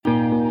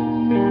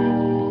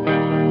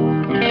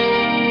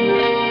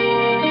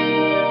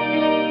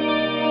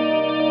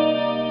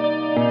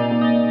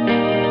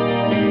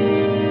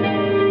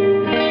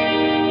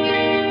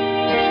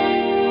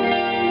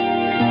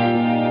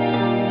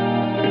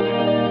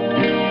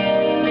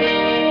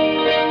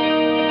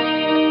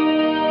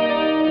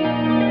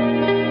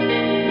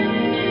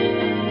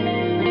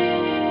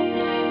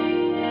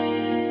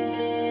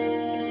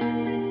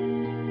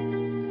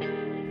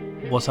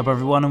What's up,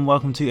 everyone, and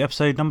welcome to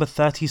episode number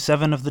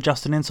 37 of the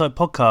Just an Insight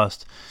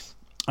podcast.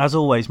 As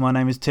always, my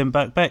name is Tim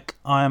Beck.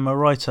 I am a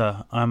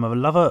writer. I am a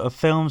lover of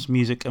films,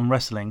 music and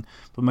wrestling,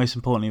 but most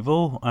importantly of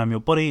all, I am your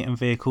body and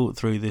vehicle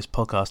through this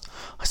podcast.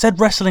 I said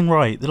wrestling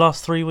right. The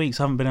last 3 weeks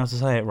I haven't been able to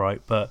say it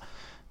right, but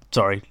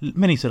sorry,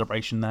 mini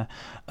celebration there.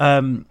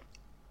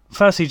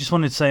 Firstly, just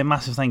wanted to say a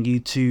massive thank you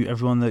to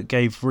everyone that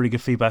gave really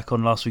good feedback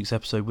on last week's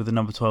episode with the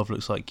number 12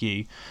 looks like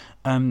you.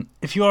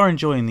 If you are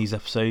enjoying these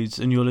episodes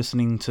and you're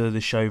listening to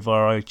the show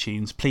via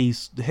iTunes,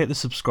 please hit the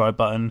subscribe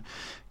button,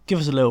 give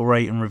us a little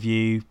rate and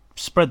review,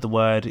 spread the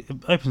word. It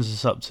opens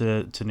us up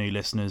to new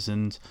listeners,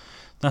 and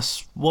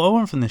that's what I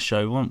want from this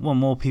show. I want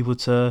more people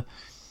to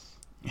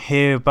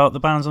hear about the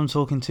bands I'm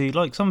talking to.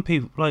 Like some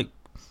people, like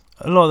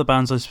a lot of the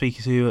bands I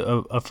speak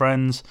to are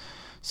friends,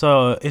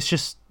 so it's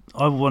just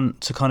I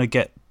want to kind of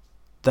get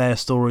their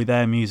story,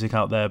 their music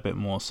out there a bit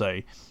more.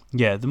 So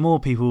yeah, the more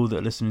people that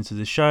are listening to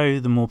the show,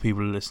 the more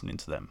people are listening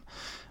to them,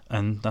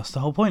 and that's the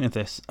whole point of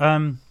this.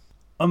 I've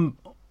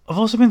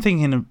also been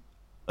thinking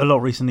a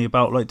lot recently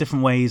about like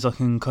different ways I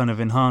can kind of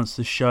enhance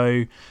the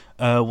show,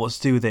 what to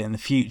do with it in the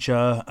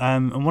future.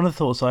 And one of the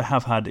thoughts I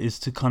have had is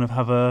to kind of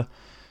have a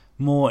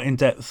more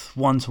in-depth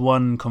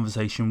one-to-one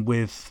conversation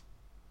with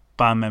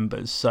band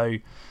members. So,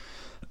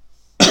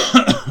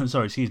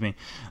 sorry, excuse me.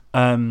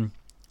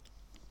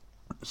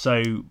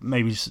 So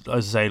maybe, just,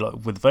 as I say,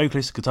 like with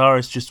vocalists,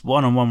 guitarists, just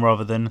one-on-one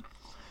rather than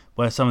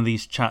where some of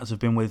these chats have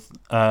been with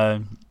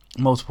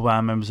multiple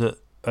band members at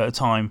a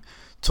time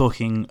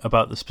talking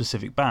about the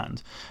specific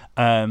band.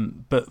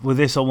 But with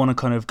this, I want to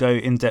kind of go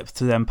in depth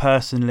to them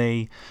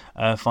personally,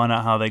 find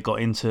out how they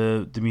got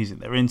into the music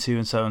they're into,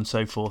 and so on and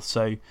so forth.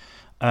 So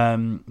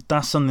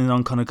that's something that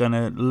I'm kind of going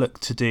to look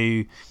to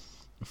do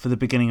for the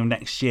beginning of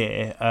next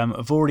year.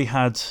 I've already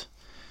had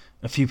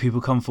a few people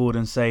come forward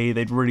and say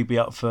they'd really be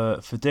up for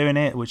doing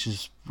it, which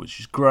is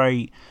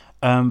great.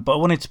 But I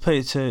wanted to put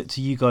it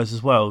to you guys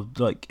as well.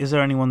 Like, is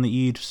there anyone that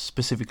you'd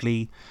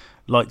specifically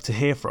like to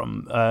hear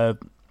from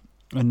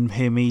and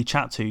hear me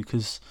chat to?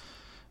 Because,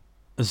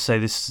 as I say,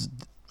 this is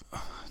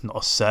not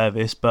a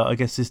service, but I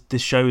guess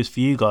this show is for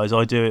you guys.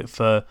 I do it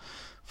for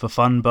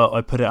fun, but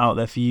I put it out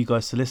there for you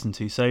guys to listen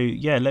to. So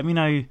yeah, let me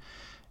know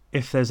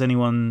if there's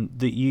anyone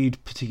that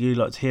you'd particularly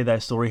like to hear their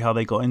story, how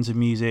they got into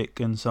music,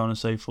 and so on and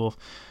so forth.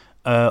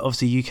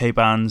 Obviously, UK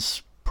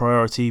bands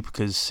priority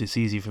because it's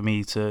easy for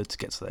me to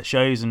get to their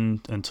shows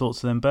and talk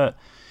to them. But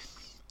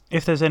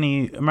if there's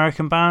any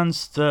American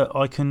bands that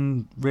I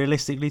can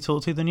realistically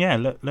talk to, then yeah,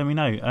 let me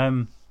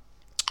know.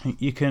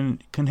 You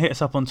can hit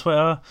us up on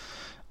Twitter.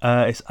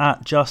 It's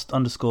at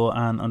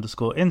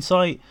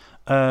just_an_insight.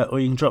 Or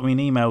you can drop me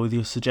an email with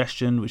your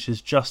suggestion, which is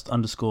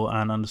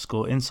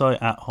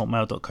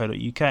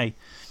just_an_insight@hotmail.co.uk.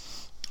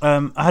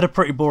 I had a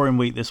pretty boring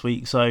week this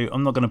week, so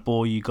I'm not going to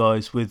bore you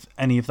guys with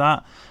any of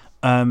that.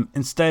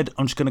 Instead,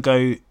 I'm just going to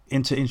go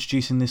into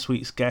introducing this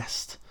week's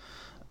guest.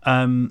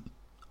 I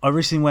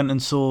recently went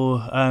and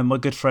saw my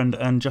good friend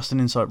and Just an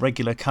Insight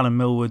regular Callum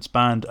Millwood's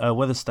band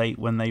Weather State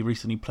when they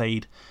recently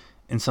played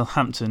in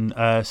Southampton,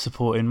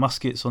 supporting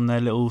Muskets on their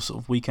little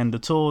sort of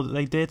weekender tour that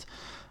they did.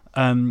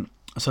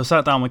 So I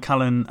sat down with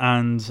Callum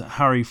and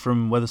Harry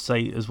from Weather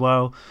State as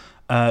well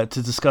to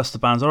discuss the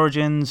band's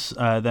origins,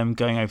 them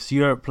going over to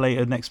Europe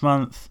later next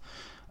month,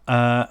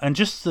 and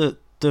just the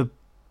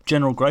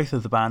general growth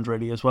of the band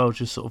really as well,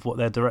 just sort of what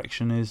their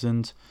direction is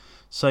and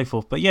so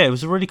forth. But yeah, it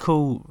was a really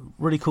cool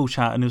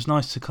chat, and it was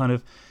nice to kind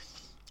of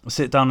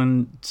sit down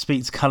and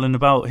speak to Callum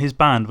about his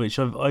band, which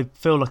I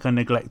feel like I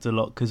neglect a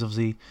lot because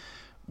obviously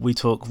we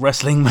talk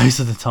wrestling most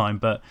of the time.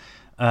 But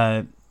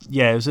yeah,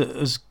 it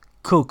was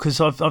cool because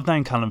I've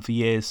known Callum for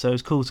years, so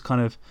it's cool to kind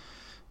of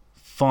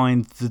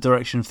find the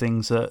direction of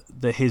things that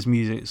his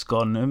music's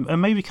gone,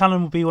 and maybe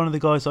Callum will be one of the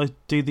guys I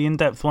do the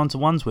in-depth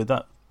one-to-ones with.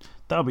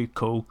 That'll be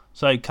cool.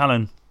 So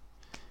Callum,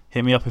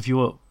 hit me up if you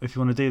want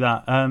to do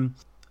that.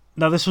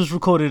 Now, this was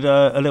recorded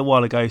a little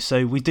while ago,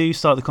 so we do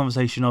start the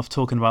conversation off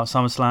talking about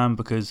SummerSlam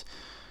because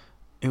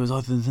it was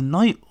either the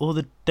night or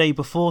the day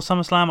before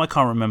SummerSlam. I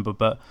can't remember,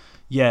 but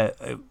yeah,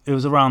 it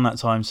was around that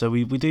time. So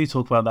we do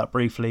talk about that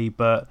briefly,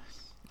 but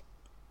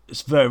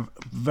it's very,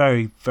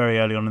 very, very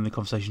early on in the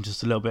conversation,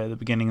 just a little bit at the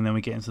beginning, and then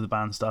we get into the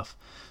band stuff.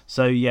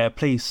 So yeah,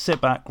 please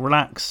sit back,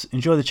 relax,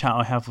 enjoy the chat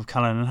I have with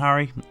Callum and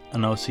Harry,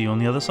 and I'll see you on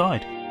the other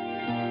side.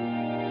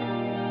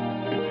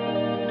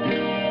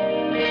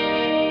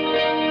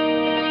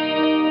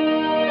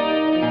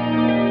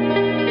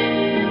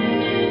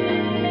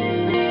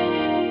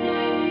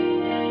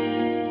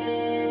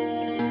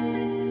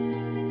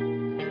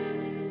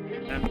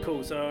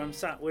 Cool, so I'm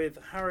sat with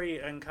Harry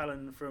and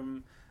Callum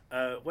from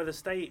Weather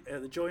State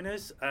at the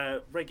Joiners.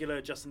 Regular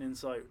Just an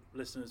Insight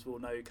listeners will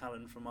know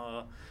Callum from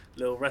our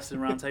little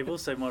wrestling roundtable,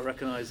 so might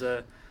recognise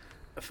a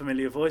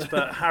familiar voice.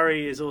 But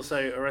Harry is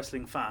also a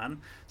wrestling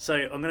fan, so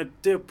I'm going to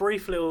do a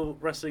brief little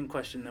wrestling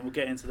question, then we'll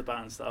get into the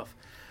band stuff.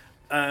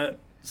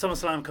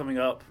 SummerSlam coming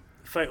up,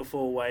 Fatal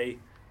 4-Way,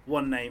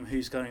 one name.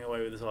 Who's going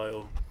away with the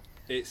title?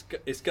 It's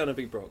going to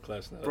be Brock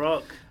Lesnar.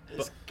 Brock.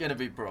 It's going to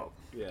be Brock.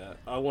 Yeah,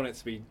 I want it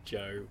to be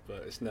Joe,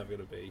 but it's never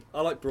going to be. I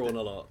like Braun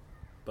a lot.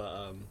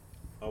 but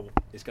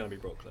it's going to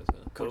be Brock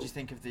Lesnar. What do you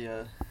think of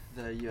the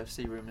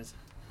UFC rumours?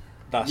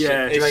 That's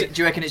Yeah. Do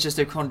you reckon it's just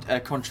a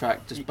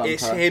contract just bumper?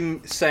 It's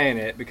him saying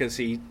it because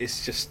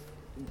it's just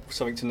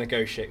something to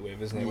negotiate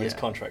with, isn't it? When his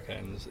contract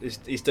ends,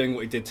 he's doing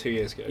what he did 2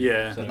 years ago.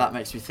 Yeah. But that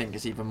makes me think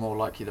it's even more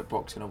likely that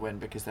Brock's going to win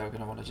because they're going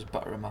to want to just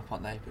butter him up,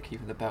 aren't they? By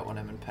keeping the belt on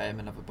him and pay him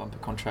another bumper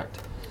contract.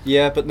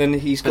 Yeah, but then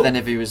then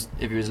if he was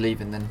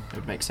leaving, then it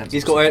would make sense.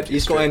 He's got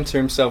to enter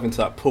himself into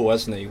that pool,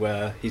 hasn't he?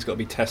 Where he's got to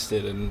be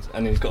tested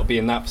and he's got to be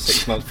in that for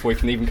 6 months before he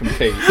can even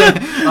compete.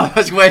 I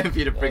was waiting for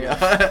you to bring it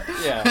up.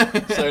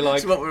 Yeah. So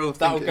like what we're all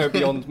that will thinking. go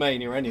beyond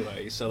Mania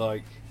anyway. So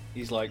like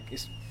he's like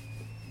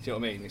do you know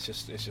what I mean?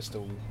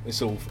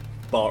 It's all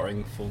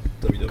bartering for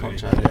WWE.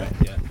 Contract,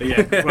 yeah. But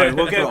yeah, right.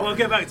 We'll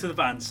get back to the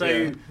band.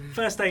 So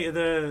first date of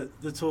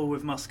the tour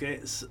with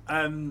Muskets.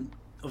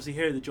 Obviously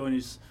here are the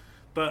joiners.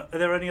 But are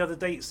there any other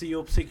dates that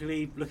you're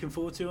particularly looking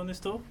forward to on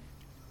this tour?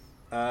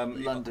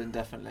 London,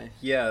 definitely.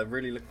 Yeah,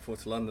 really looking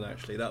forward to London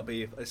actually.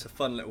 It's a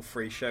fun little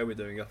free show we're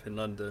doing up in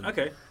London.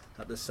 Okay.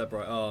 At the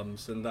Sebright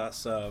Arms, and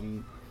that's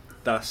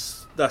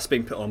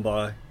being put on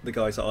by the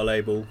guys at our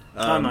label.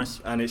 Nice.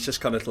 And it's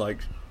just kind of like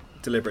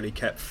deliberately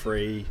kept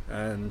free,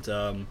 and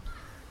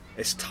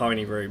it's a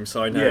tiny room,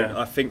 so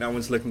I think that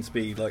one's looking to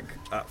be like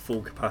at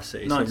full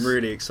capacity. Nice. So I'm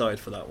really excited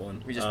for that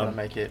one. We just want to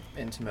make it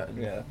intimate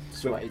and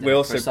sweaty we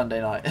also for a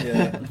Sunday night.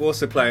 Yeah, we're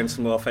also playing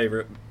some of our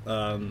favourite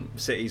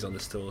cities on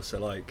this tour. So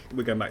like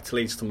we're going back to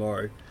Leeds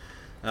tomorrow.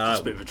 It's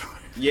a bit of a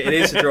drive. Yeah, it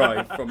is a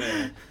drive from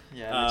here.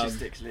 Yeah,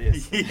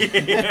 logistically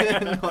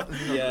it's not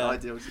the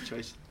ideal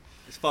situation.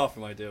 It's far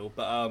from ideal,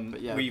 but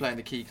yeah, we're playing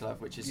the Key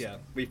Club, which is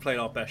we've played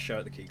our best show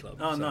at the Key Club.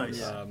 Oh,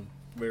 nice.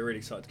 We're really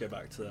excited to go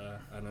back to there,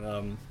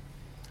 and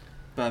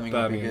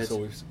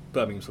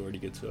Birmingham's already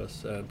good to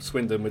us.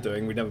 Swindon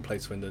we never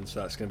played Swindon, so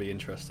that's going to be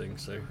interesting.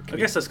 So I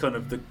guess that's kind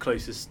of the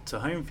closest to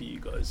home for you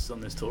guys on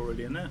this tour,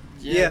 really, isn't it?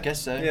 Yeah, I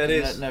guess so. Yeah, it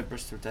is. No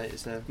Bristol date,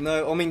 is there?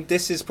 No, I mean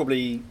this is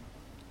probably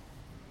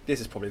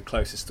the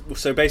closest.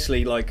 So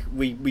basically, like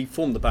we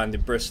formed the band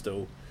in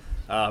Bristol,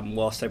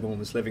 whilst everyone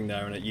was living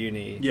there and at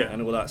uni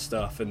and all that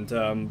stuff. And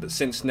but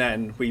since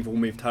then, we've all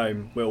moved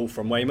home. We're all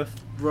from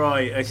Weymouth.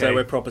 Right. Okay. So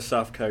we're proper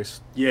South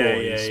Coast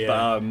boys. Yeah.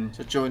 But,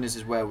 so Joiners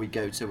is where we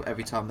go to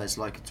every time there's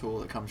like a tour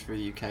that comes through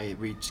the UK.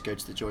 We just go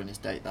to the Joiners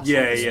date. That's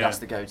that's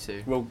the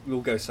go-to.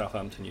 We'll go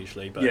Southampton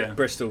usually, but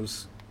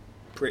Bristol's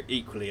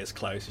equally as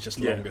close. It's just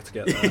longer to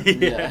get there.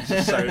 Yeah.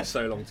 It's just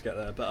so long to get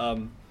there. But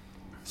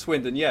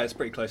Swindon, it's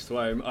pretty close to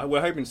home.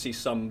 We're hoping to see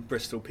some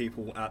Bristol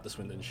people at the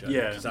Swindon show,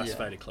 because that's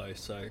fairly close.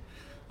 So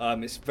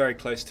it's very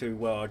close to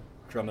where our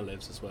drummer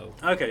lives as well.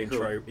 Okay,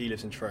 cool. He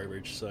lives in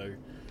Trowbridge, so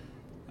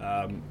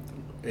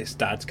his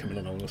dad's coming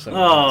along or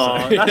something.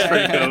 Oh, that's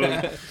pretty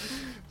cool.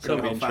 So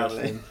it'll be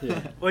interesting.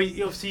 Yeah. Well,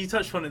 obviously you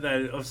touched on it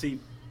there. Obviously,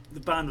 the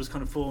band was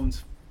kind of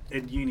formed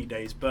in uni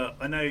days, but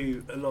I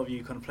know a lot of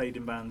you kind of played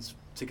in bands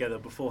together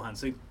beforehand.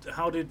 So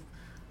how did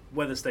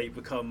Weather State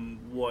become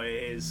what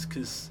it is?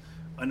 Because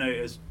I know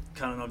as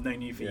Callan, I've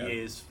known you for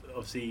years.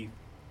 Obviously,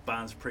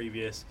 bands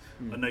previous.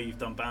 I know you've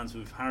done bands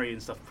with Harry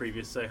and stuff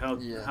previous. So how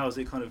has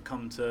it kind of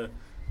come to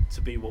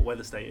be what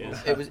Weather State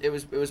is? It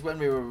was when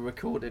we were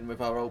recording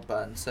with our old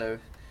band. So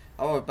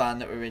our old band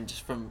that we were in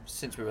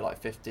since we were like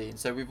 15.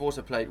 So we've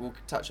also played. We'll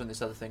touch on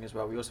this other thing as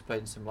well. We also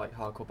played in some like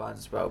hardcore bands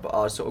as well. But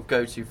our sort of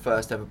go-to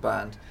first ever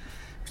band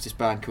was this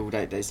band called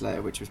 8 Days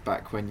Later, which was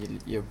back when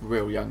you're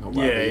real young or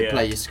whatever. You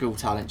play your school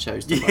talent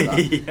shows, stuff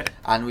like that.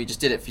 And we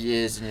just did it for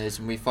years and years,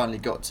 and we finally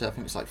got to, I think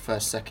it was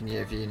like second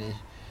year of uni,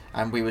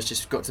 and we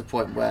just got to the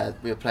point where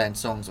we were playing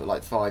songs that were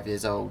like 5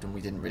 years old, and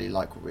we didn't really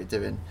like what we were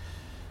doing.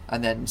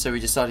 And then so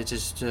we decided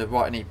to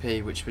write an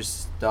EP, which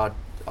was our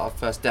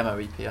first demo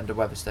EP under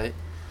Weather State,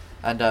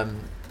 and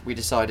we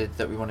decided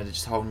that we wanted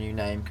just a whole new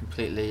name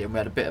completely, and we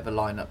had a bit of a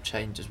lineup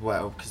change as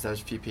well because there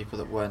was a few people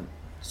that weren't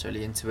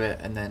necessarily into it,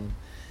 and then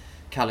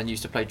Callan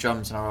used to play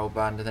drums in our old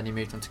band, and then he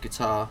moved on to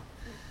guitar,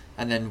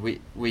 and then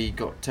we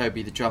got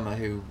Toby the drummer,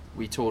 who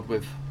we toured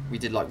with. We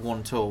did like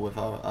one tour with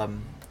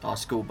our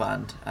school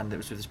band, and it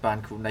was with this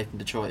band called Nathan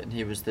Detroit, and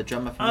he was the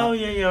drummer from that.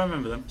 Yeah, I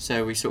remember them.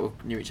 So we sort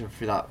of knew each other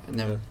through that, and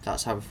then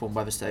that's how we formed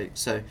Weather State.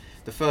 So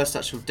the first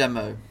actual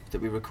demo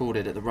that we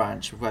recorded at the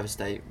ranch of Weather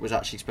State was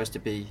actually supposed to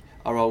be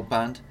our old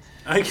band.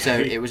 Okay. So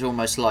it was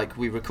almost like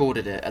we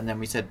recorded it, and then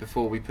we said,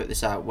 before we put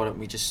this out, why don't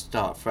we just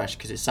start fresh,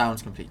 because it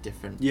sounds completely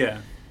different. Yeah.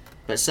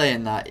 But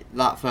saying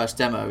that first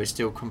demo is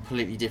still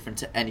completely different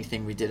to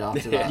anything we did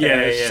after that.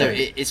 Yeah. So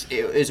it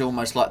is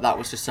almost like that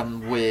was just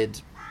some weird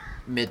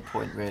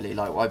midpoint, really.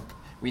 Like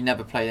we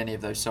never played any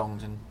of those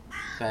songs and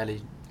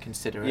barely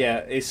consider it. Yeah,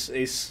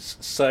 it's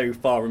so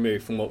far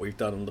removed from what we've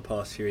done on the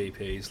past few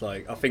EPs.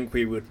 Like I think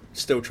we were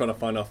still trying to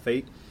find our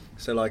feet.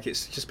 So like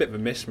it's just a bit of a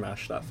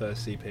mishmash, that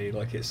first EP.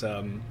 Like it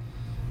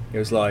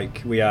was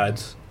like we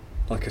had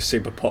like a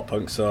super pop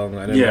punk song,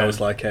 and then there was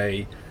like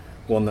a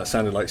one that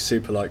sounded like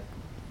super like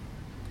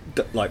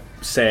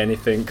Say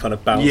Anything, kind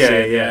of bouncy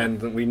at the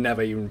end, and we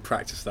never even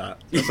practiced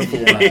that as a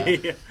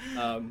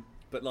format.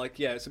 But like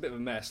it's a bit of a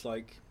mess.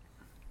 Like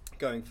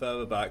going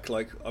further back,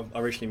 like I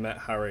originally met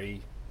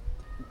Harry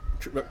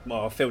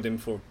I filled in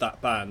for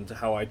that band.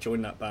 How I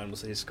joined that band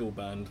was his school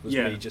band. Was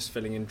me just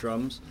filling in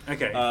drums.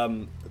 Okay.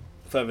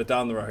 Further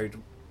down the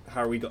road,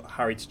 we got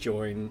Harry to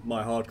join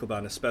my hardcore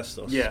band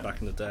Asbestos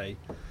back in the day,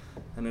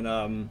 and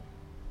then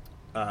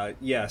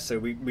so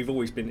we've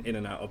always been in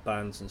and out of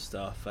bands and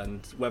stuff.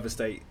 And Weather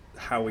State,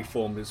 how we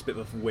formed, was a bit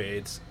of a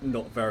weird,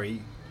 not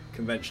very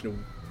conventional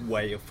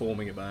way of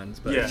forming a band,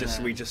 but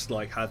we just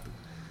like had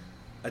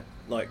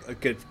a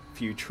good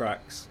few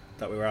tracks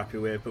that we were happy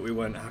with, but we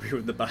weren't happy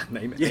with the band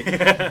name.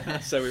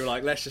 So we were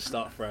like, let's just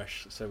start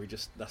fresh. So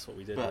that's what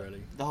we did. But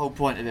really, the whole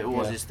point of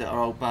it is that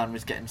our old band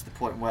was getting to the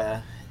point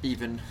where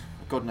even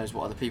God knows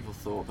what other people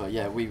thought, but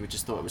we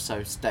just thought it was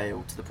so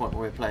stale to the point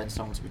where we were playing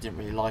songs that we didn't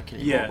really like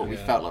anymore, but we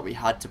felt like we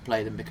had to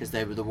play them because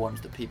they were the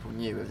ones that people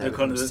knew if they were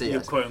going to see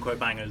us. Quote unquote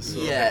bangers.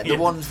 The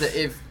ones that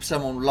if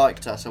someone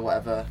liked us or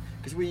whatever,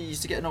 because we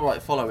used to get an alright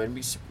following.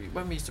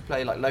 When we used to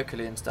play like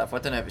locally and stuff, I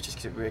don't know if it's just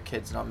because we were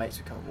kids and our mates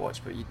would come and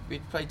watch, but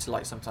we'd play to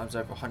like sometimes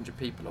over 100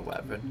 people or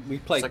whatever. And we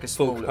played like a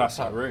full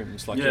capacity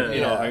rooms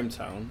in our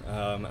hometown,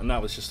 and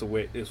that was just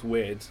it was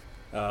weird.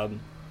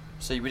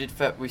 So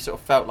we sort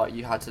of felt like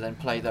you had to then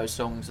play those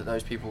songs that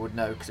those people would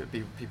know because it would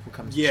be people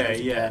coming to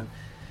shows again.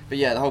 But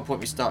the whole point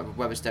we started with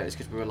Weather State is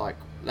because we were like,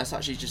 let's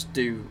actually just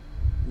do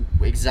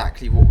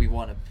exactly what we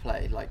want to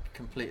play, like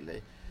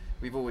completely.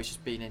 We've always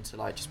just been into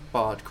like just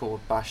bard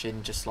chord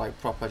bashing, just like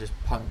proper just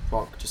punk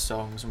rock just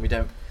songs, and we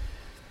don't.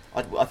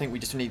 I think we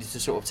just needed to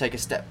sort of take a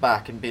step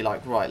back and be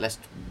like, right,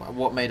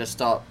 what made us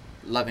start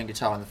loving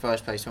guitar in the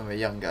first place when we were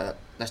younger?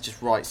 Let's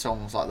just write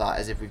songs like that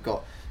as if we've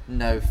got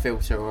no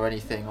filter or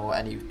anything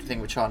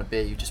we're trying to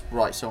be. You just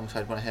write songs,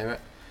 I'd want to hear it,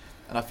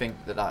 and I think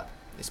that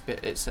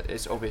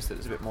it's obvious that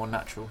it's a bit more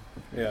natural.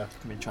 Yeah,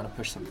 I mean, trying to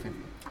push something.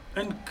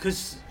 And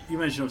because you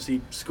mentioned obviously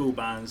school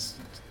bands,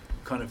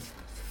 kind of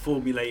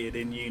formulated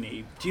in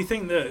uni. Do you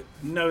think that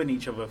knowing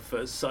each other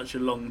for such a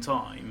long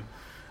time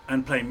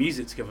and playing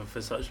music together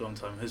for such a long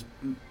time has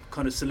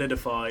kind of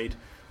solidified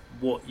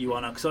what you are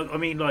now? Because I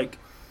mean, like,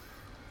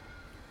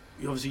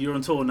 obviously you're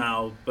on tour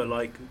now, but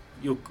like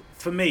you're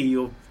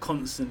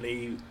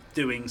constantly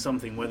doing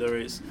something, whether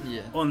it's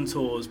on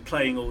tours,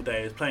 playing all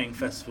day, playing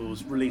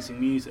festivals, releasing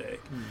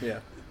music.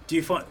 Do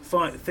you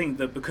think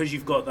that because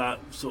you've got that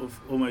sort of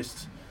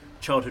almost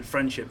childhood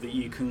friendship that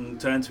you can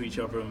turn to each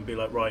other and be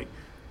like, right,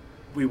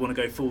 we want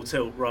to go full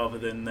tilt, rather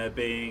than there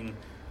being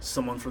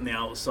someone from the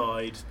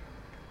outside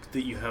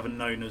that you haven't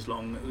known as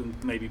long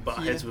and maybe butt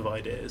heads with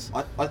ideas?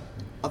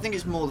 I think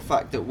it's more the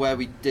fact that where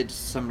we did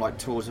some like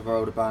tours of our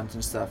older bands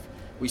and stuff,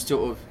 we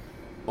sort of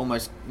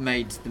almost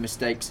made the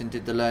mistakes and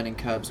did the learning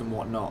curves and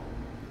whatnot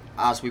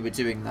as we were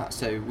doing that.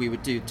 So we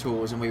would do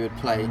tours and we would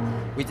play.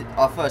 We did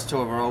our first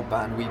tour of our old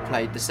band. We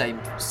played the same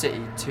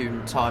city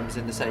 2 times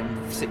in the same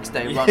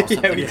 6-day run or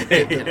something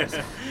ridiculous.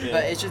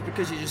 But it's just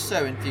because you're just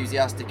so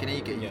enthusiastic and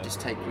eager, you just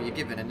take what you're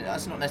given, and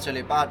that's not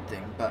necessarily a bad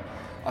thing. But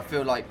I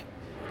feel like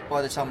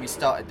by the time we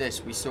started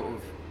this, we sort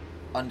of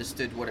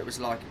understood what it was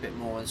like a bit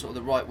more and sort of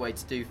the right way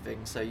to do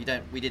things. So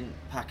we didn't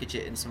package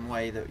it in some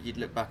way that you'd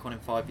look back on in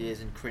 5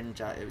 years and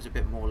cringe at. It was a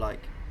bit more like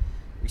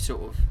we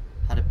sort of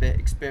had a bit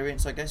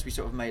experience, I guess. We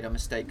sort of made our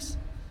mistakes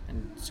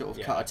and sort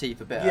of cut our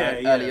teeth a bit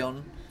early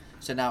on.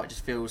 So now it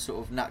just feels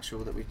sort of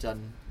natural that we've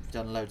done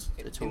loads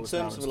of tours. In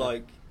terms of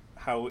like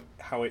how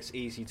it's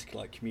easy to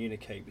like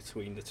communicate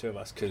between the two of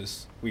us,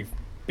 because we've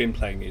been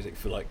playing music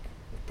for like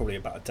probably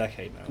about a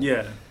decade now.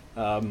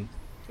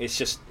 It's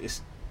just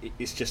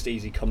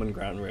easy common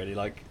ground, really.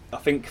 Like, I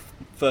think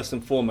first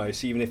and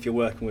foremost, even if you're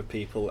working with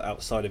people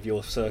outside of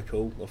your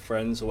circle of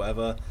friends or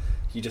whatever,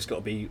 you just got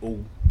to be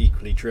all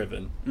equally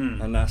driven,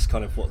 and that's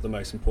kind of what the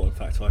most important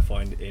factor I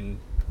find in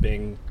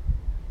being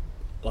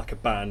like a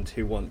band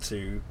who want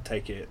to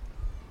take it,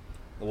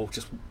 or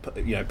just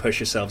push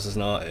yourselves as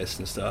an artist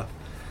and stuff.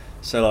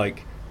 So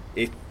like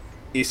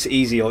it's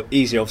easy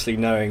obviously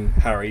knowing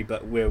Harry,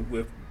 but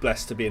we're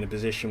blessed to be in a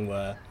position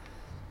where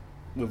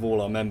with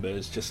all our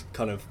members just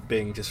kind of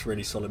being just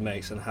really solid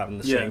mates and having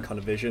the same kind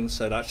of vision.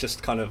 So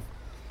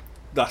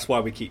that's why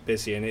we keep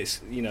busy, and it's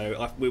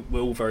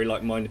we're all very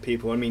like-minded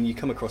people. I mean, you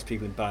come across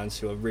people in bands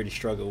who really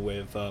struggle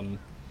with whether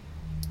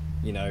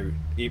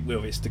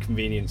it's the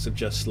convenience of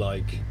just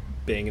like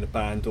being in a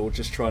band or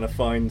just trying to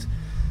find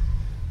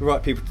the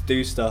right people to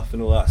do stuff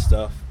and all that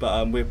stuff.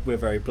 But we're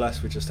very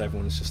blessed with just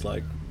everyone's just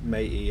like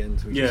matey,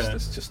 and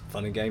it's just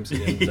fun and games at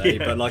the end of the day.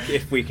 But like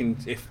if we're getting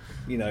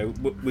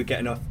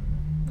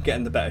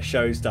the better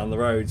shows down the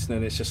roads,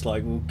 then it's just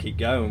like we'll keep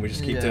going. We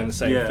just keep doing the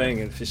same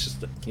thing, and it's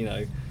just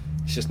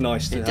it's just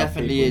nice to have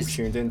people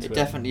tuned into it. It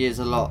definitely is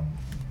a lot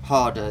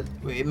harder.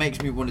 It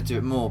makes me want to do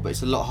it more, but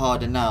it's a lot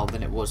harder now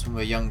than it was when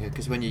we were younger.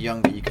 Because when you're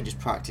younger, you can just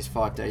practice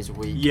 5 days a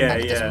week.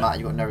 And it doesn't matter.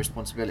 You've got no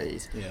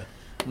responsibilities.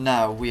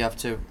 Now we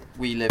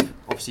live.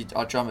 Obviously,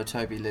 our drummer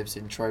Toby lives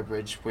in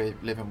Trowbridge. We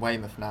live in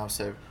Weymouth now,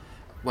 so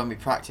when we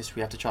practice,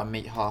 we have to try and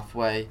meet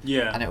halfway.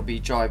 Yeah. And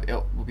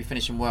we'll be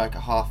finishing work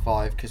at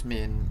 5:30 because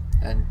me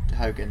and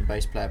Hogan,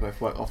 bass player,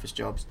 both work office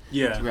jobs.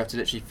 Yeah. So we have to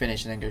literally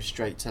finish and then go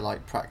straight to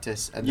like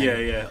practice. And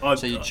then, yeah.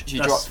 So you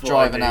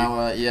drive an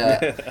hour,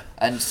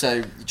 and so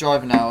you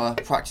drive an hour,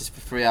 practice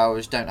for 3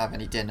 hours, don't have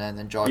any dinner, and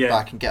then drive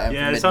back and get home.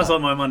 Yeah, for it sounds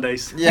like my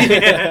Mondays.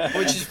 Yeah,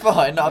 which is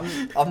fine.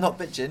 I'm not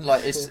bitching.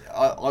 Like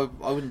I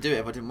wouldn't do it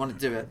if I didn't want to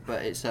do it,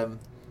 but it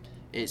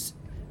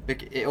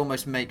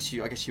almost makes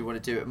you, I guess, you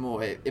want to do it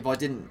more. If I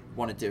didn't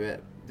want to do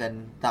it,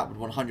 then that would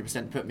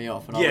 100% put me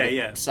off, and I would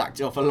have sacked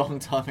it off a long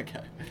time ago.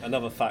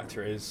 Another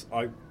factor is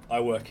I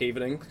work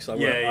evening because I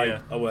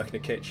work in a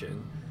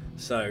kitchen,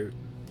 so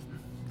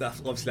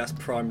that's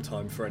prime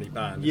time for any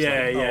band.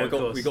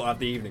 It's we got to have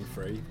the evening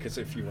free, because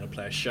if you want to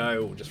play a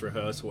show or just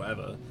rehearse or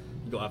whatever,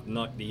 you got to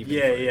have the evening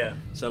free.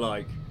 So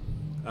like,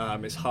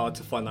 it's hard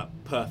to find that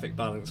perfect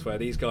balance where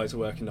these guys are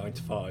working 9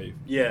 to 5.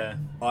 Yeah.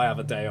 I have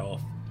a day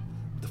off.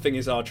 The thing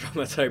is, our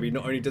drummer Toby,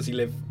 not only does he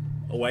live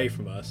away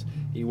from us,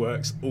 he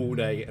works all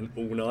day and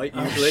all night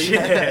usually.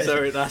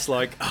 So that's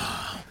like,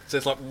 so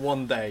it's like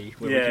one day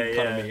where we can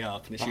kind of meet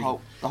up. And it's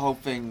the whole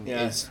thing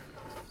is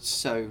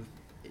so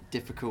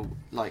difficult.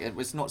 Like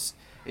it's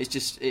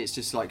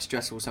just like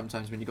stressful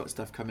sometimes when you've got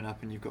stuff coming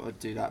up and you've got to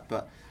do that.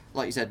 But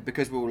like you said,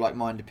 because we're all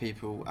like-minded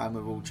people and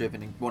we're all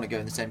driven and want to go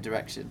in the same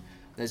direction,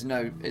 there's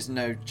no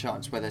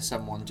chance where there's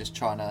someone just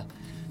trying to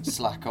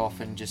slack off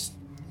and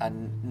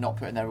not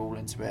putting their all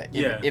into it.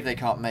 If they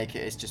can't make it,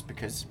 it's just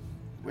because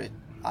we're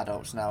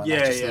adults now and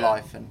that's just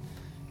life.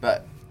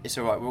 But it's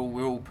all right.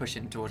 We're all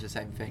pushing towards the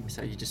same thing,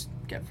 so you just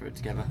get through it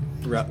together.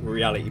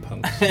 Reality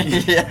punks.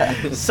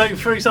 So,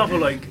 for example,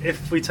 like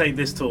if we take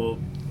this tour,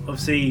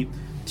 obviously,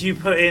 do you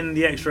put in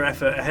the extra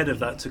effort ahead of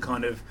that to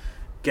kind of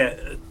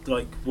get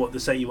like what the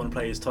set you want to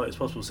play as tight as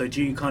possible? So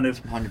do you kind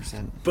of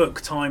 100%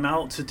 book time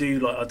out to do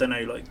like, I don't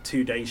know, like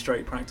 2 day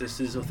straight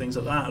practices or things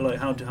like that? Like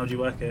how do you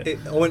work it?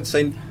 I wouldn't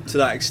say to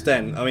that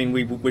extent. I mean,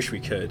 we wish we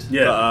could.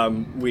 But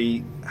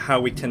how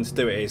we tend to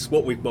do it is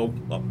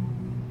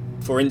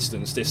for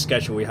instance, this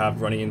schedule we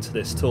have running into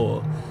this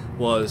tour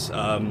was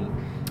our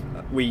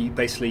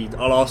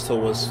last tour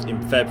was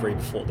in February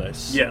before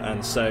this,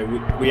 and so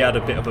we had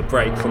a bit of a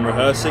break from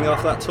rehearsing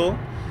after that tour.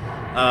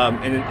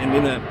 And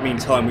in the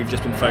meantime, we've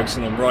just been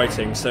focusing on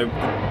writing. So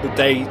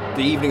the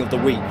evening of the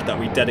week that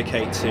we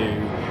dedicate to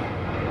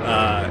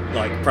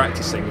like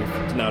practicing,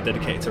 we've now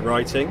dedicated to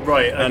writing.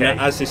 Right. Okay. And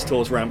as this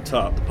tour's ramped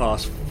up, the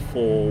past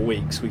 4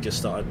 weeks, we just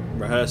started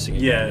rehearsing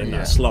in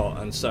that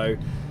slot. And so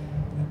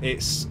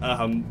it's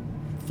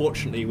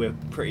fortunately we're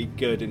pretty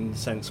good in the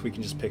sense we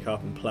can just pick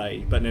up and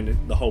play. But then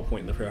the whole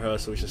point of the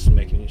rehearsal is just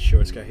making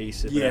sure it's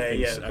cohesive.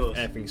 Of course.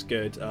 Everything's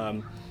good.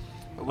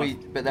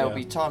 But there'll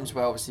be times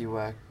where obviously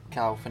where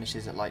Cal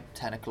finishes at like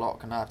 10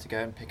 o'clock and I have to go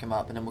and pick him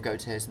up, and then we'll go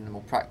to his and then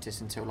we'll practice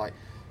until like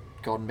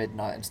gone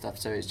midnight and stuff.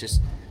 So it's just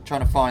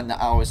trying to find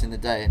the hours in the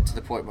day, and to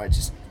the point where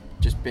it's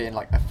just being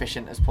like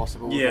efficient as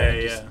possible.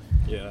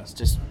 It's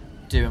just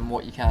doing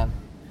what you can.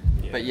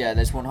 But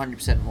there's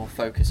 100% more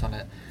focus on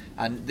it,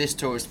 and this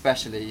tour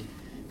especially,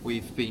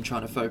 we've been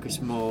trying to focus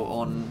more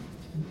on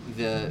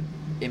the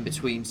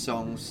in-between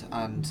songs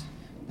and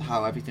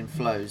how everything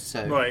flows.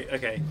 So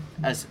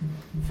as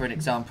for an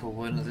example,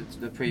 one of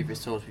the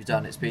previous tours we've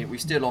done, we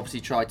still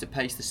obviously tried to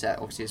pace the set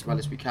obviously as well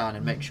as we can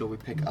and make sure we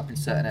pick it up in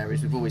certain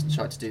areas. We've always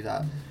tried to do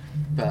that,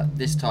 but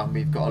this time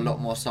we've got a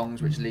lot more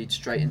songs which lead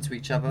straight into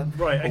each other.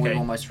 Or we've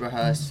almost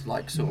rehearsed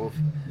like sort of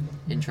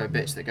intro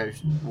bits that go,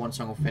 one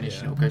song will finish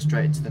and it'll go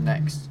straight into the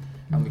next,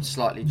 and we've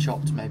slightly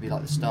chopped maybe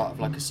like the start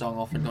of like a song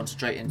off and gone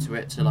straight into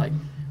it to like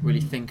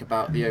really think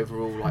about the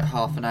overall like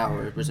half an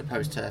hour, as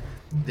opposed to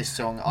this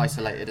song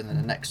isolated and then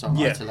the next song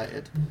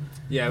isolated.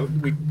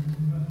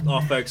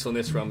 Our focus on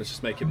this run was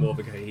just make it more of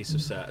a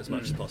cohesive set as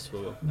much as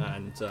possible,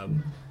 and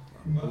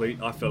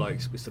I feel like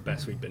it's the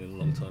best we've been in a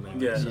long time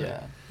anyway.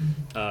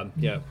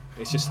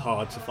 It's just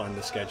hard to find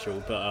the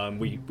schedule, but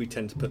we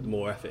tend to put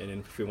more effort in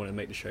if we want to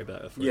make the show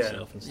better for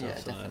itself and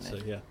stuff.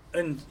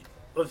 And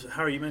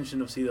Harry, you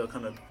mentioned obviously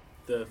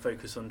the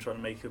focus on trying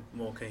to make a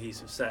more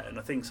cohesive set, and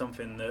I think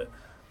something that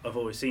I've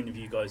always seen of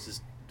you guys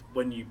is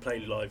when you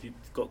play live, you've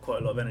got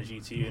quite a lot of energy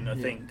to you, and I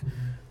think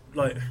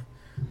like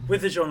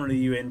with the genre that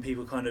you're in,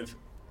 people kind of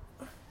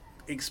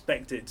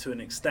expect it to an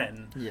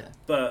extent,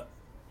 but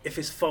if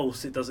it's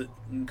false, it doesn't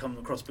come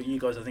across. But you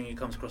guys, I think it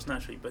comes across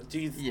naturally. But do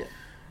you?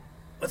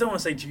 I don't want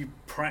to say do you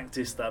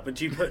practice that, but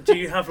do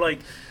you have like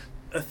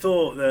a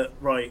thought that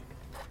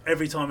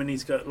every time it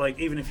needs to go, like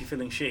even if you're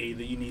feeling shitty,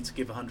 that you need to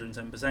give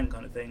 110%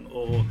 kind of thing,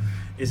 or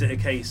is it a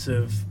case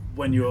of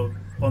when you're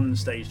on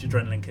stage, the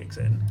adrenaline kicks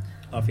in?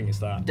 I think it's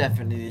that.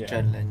 Definitely the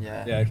adrenaline,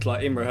 Yeah,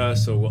 like in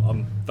rehearsal,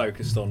 I'm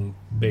focused on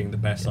being the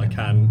best I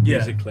can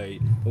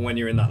musically. But when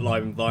you're in that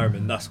live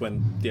environment, that's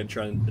when the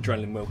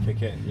adrenaline will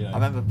kick in. You know? I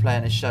remember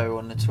playing a show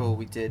on the tour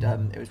we did.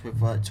 It was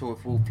with a tour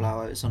of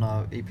Wallflower. It was on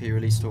our EP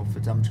release tour for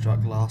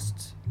Dumbstruck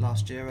last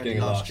year.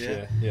 Last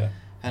year.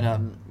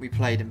 And we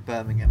played in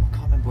Birmingham. I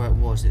can't remember where it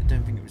was. I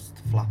don't think it was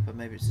the Flapper.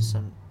 Maybe it's the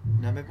Sun.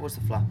 No, maybe it was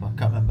the Flapper. I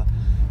can't remember.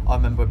 I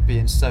remember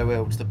being so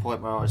ill to the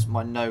point where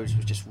my nose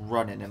was just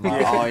running and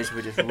my eyes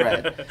were just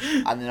red.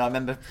 And then I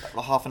remember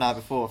half an hour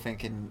before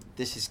thinking,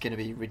 this is going to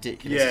be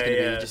ridiculous. It's going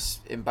to be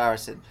just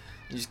embarrassing.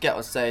 You just get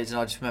on stage, and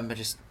I just remember it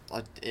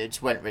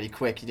just went really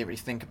quick. You didn't really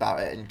think about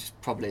it, and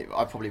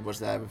I probably was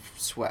there with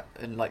sweat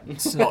and like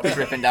snot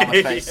dripping down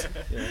my face.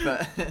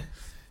 But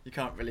you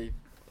can't really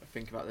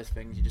think about those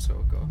things. You just sort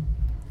of got to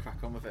crack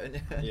on with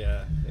it.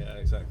 yeah,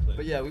 exactly.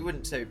 But yeah, we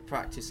wouldn't say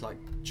practice like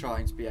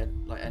trying to be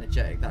like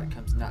energetic. That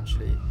comes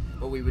naturally.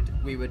 But we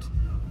would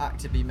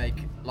actively make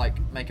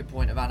a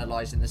point of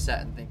analysing the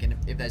set and thinking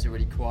if there's a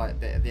really quiet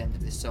bit at the end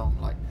of this song,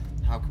 like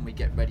how can we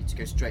get ready to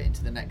go straight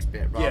into the next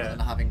bit rather than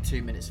having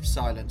 2 minutes of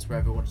silence where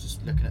everyone's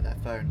just looking at their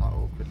phone like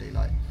awkwardly.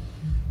 Like,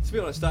 to be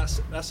honest,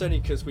 that's only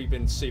because we've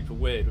been super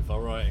weird with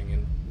our writing,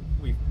 and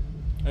we've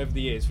over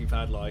the years we've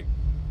had like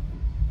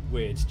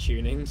weird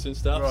tunings and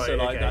stuff. Right, so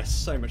like that's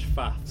so much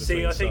faff.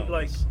 See, I think songs.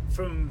 like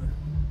from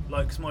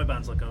like 'cause my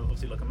band's like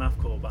obviously like a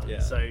mathcore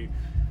band, so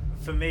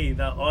for me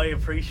that I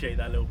appreciate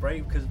that little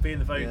break because being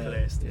the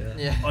vocalist,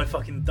 I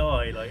fucking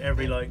die like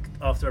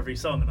after every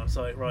song, and I was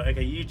like, right,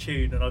 okay, you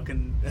tune and I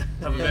can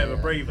have a bit of a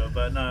breather.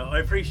 But no, I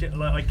appreciate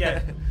I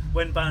get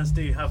when bands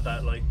do have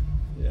that like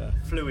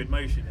fluid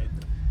motion,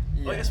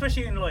 like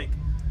especially in like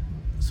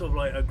sort of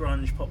like a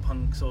grunge pop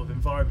punk sort of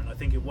environment. I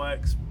think it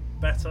works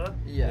better.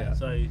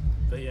 So,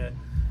 but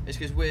it's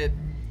because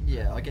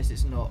I guess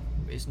it's not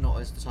as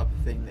the type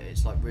of thing that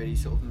it's like really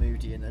sort of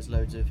moody and there's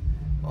loads of.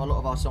 A lot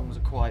of our songs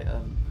are quite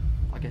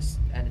I guess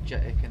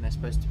energetic, and they're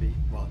supposed to be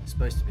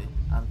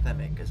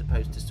anthemic as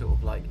opposed to sort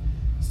of like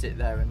sit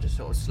there and just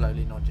sort of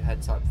slowly nod your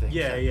head type thing.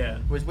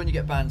 Whereas when you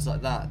get bands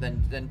like that,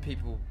 then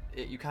people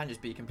you can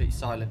just be completely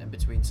silent in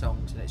between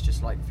songs, and it's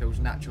just like feels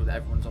natural that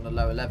everyone's on a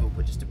lower level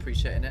but just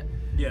appreciating it.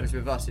 Whereas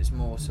with us, it's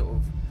more sort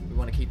of we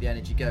want to keep the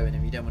energy going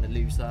and we don't want to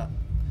lose that.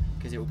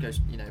 Because it will go,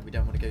 we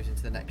don't want to go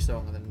into the next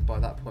song, and then by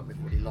that point we've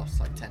already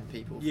lost like 10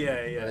 people.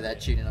 Where they're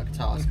tuning our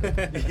guitars for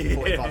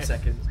 45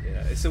 seconds.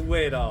 Yeah, it's a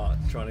weird art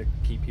trying to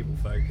keep people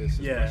focused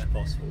as much as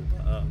possible.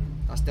 But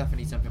that's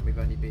definitely something we've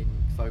only been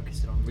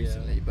focusing on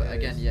recently. But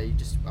again, you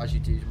just as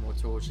you do more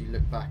tours, you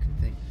look back and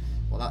think,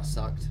 well, that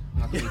sucked.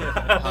 How can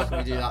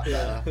we do that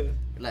better?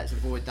 Let's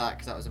avoid that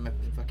because that was a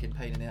fucking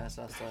pain in the ass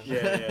last time.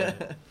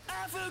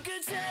 I feel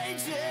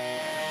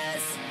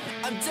contagious.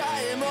 I'm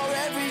dying more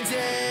every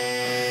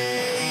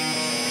day.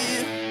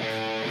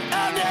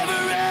 I've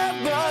never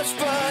had much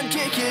fun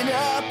kicking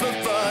up a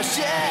fuss,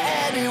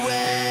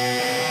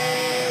 anyway.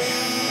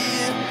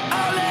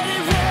 I'll let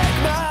it wreck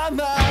my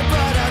mind,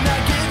 but I'm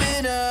not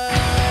giving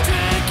up.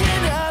 Drink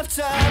enough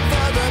time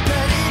for the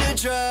penny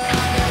to drop.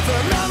 Never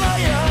mind my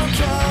own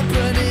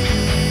company.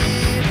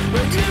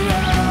 When you're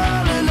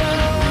all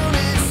alone,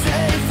 it's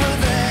safer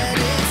than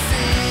it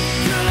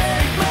seems. You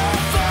make my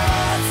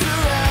thoughts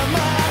around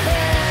my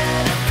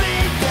head and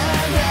beat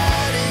them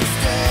out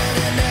instead.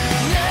 And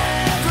there'll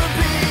never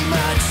be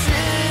much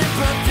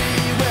sympathy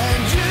when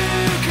you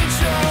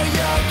control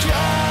your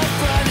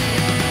company.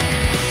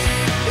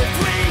 If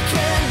we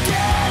can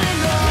get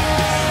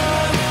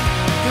along,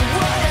 then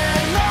why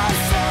am I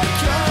so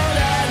cold?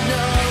 I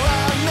know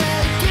I'll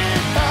make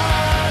it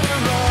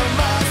harder on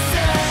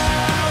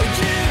myself.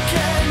 You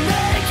can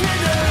make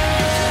it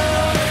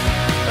up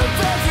of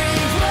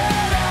every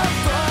word I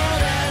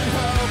thought and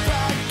hope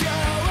I go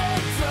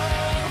and throw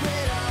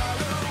it all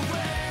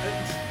away.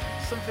 And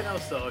something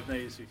else that I've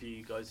noticed with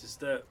you guys is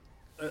that,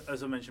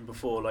 as I mentioned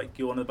before, like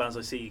you're one of the bands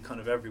I see kind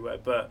of everywhere,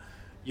 but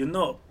you're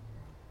not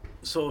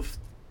sort of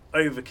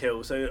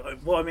overkill. So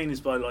what I mean is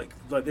by like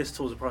this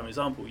tour's a prime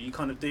example. You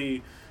kind of do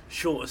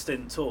shorter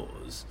stint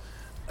tours,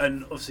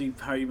 and obviously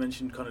Harry, you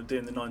mentioned kind of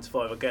doing the 9 to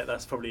 5. I get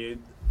that's probably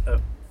a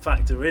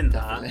factor in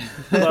that.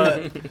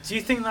 But do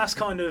you think that's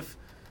kind of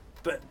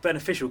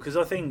beneficial? Because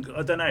I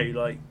don't know,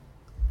 like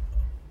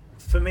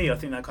for me, I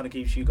think that kind of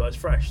keeps you guys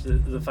fresh.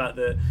 The fact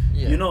that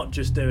you're not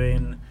just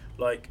doing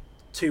like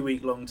 2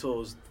 week long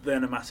tours,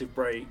 then a massive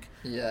break,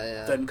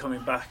 then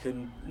coming back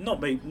and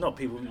not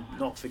people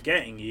not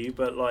forgetting you,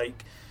 but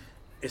like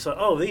it's like,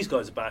 oh, these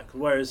guys are back.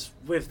 Whereas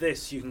with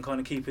this, you can kind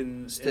of keep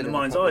in the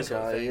mind's eye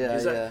sort of thing.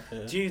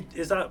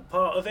 Is that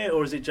part of it,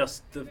 or is it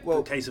just the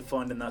case of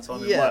finding that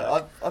time?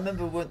 I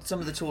remember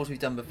some of the tours we've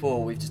done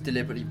before. We've just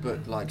deliberately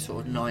booked like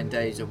sort of 9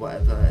 days or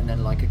whatever, and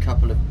then like a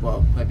couple of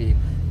maybe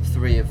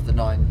 3 of the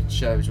 9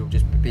 shows will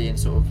just be in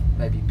sort of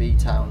maybe B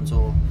towns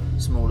or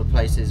smaller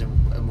places,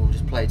 and we'll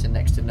just play to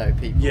next to no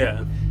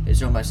people.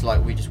 It's almost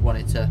like we just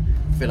wanted to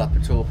fill up a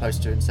tour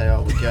poster and say,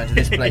 oh, we're going to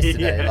this place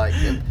today. Like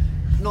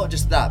not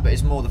just that, but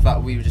it's more the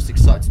fact we were just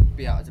excited to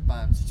be out as a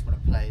band, so just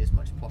want to play as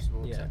much as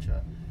possible,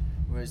 etc.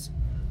 Whereas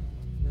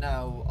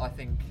now I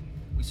think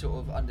we sort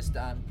of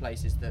understand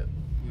places that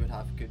we would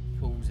have good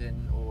pools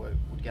in or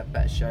would get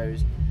better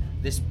shows.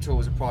 This tour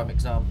is a prime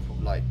example.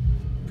 Like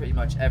pretty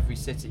much every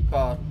city,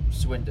 bar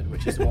Swindon,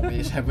 which is the one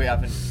we said we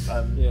haven't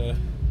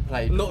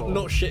played before.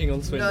 Not shitting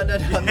on Swindon. No,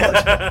 I'm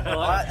not.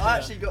 I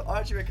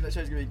actually reckon that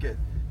show's gonna be good.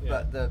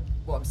 But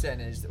what I'm saying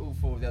is that all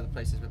 4 of the other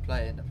places we're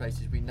playing are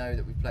places we know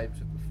that we've played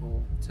to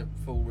before, to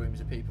full rooms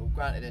of people.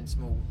 Granted, in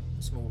small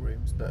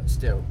rooms, but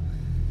still.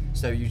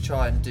 So you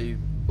try and do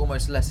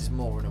almost less is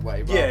more in a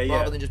way,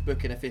 rather than just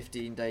booking a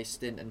 15-day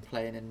stint and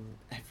playing in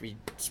every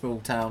small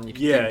town you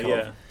can think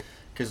of.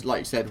 Because, like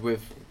you said,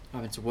 with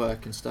having to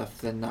work and stuff,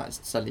 then that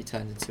suddenly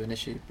turned into an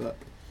issue. But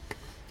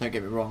don't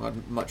get me wrong,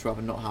 I'd much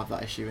rather not have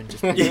that issue and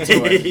just be to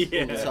work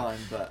all the time.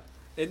 But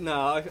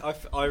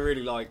I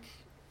really like.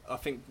 I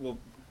think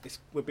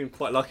we've been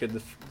quite lucky.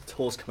 The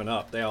tours coming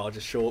up, they are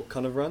just short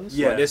kind of runs.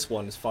 Yeah. Like this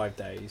one is 5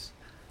 days,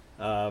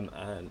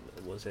 and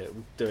we're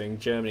doing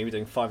Germany. We're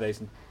doing 5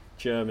 days in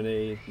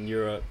Germany, in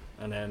Europe,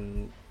 and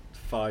then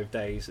 5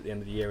 days at the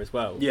end of the year as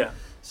well. Yeah.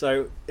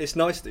 So it's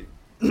nice to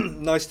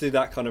nice to do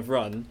that kind of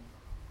run.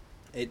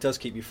 It does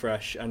keep you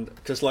fresh, and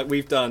because like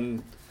we've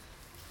done,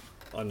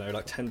 I don't know,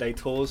 like 10-day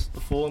tours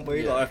before, haven't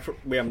we? Yeah. Like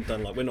we haven't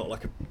done we're not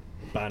like a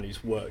band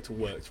who's worked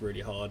really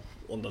hard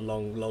on the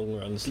long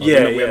runs. Like,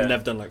 we have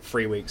never done like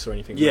 3 weeks or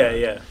anything.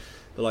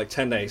 But like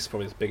 10 days is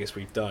probably the biggest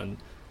we've done.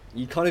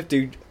 You kind of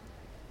do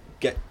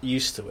get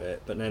used to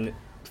it, but then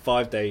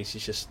 5 days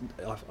is just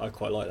I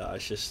quite like that.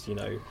 It's just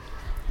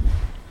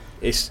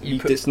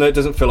it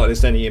doesn't feel like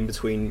there's any in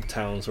between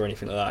towns or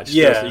anything like that.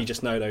 You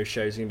just know those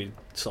shows are gonna be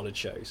solid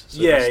shows.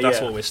 So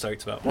that's what we're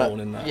stoked about more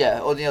than that.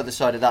 Yeah. On the other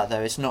side of that,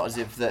 though, it's not as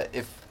if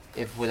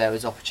if there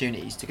was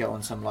opportunities to go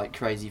on some like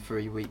crazy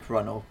 3-week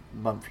run or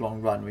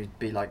month-long run, we'd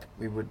be like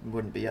we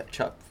wouldn't be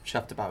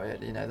chuffed about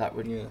it. You know, that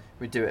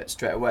we'd do it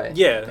straight away.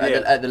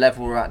 At the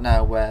level we're at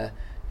now, where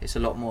it's a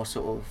lot more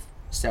sort of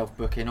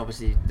self-booking.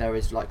 Obviously, there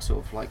is like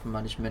sort of like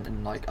management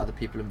and like other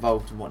people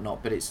involved and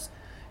whatnot, but it's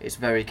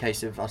very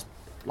case of us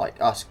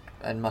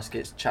and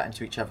Muskets chatting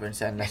to each other and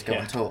saying let's go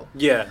on tour.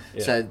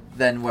 So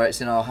then where it's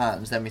in our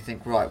hands, then we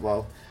think, right,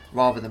 well,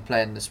 rather than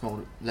playing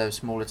those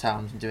smaller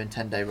towns and doing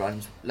 10-day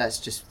runs, let's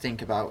just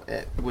think about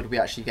it. Would we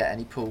actually get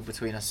any pull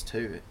between us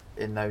two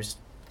in those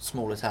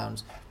smaller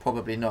towns?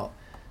 Probably not.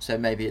 So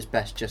maybe it's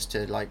best just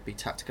to like be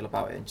tactical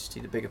about it and just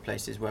do the bigger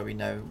places where we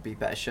know will be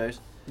better shows.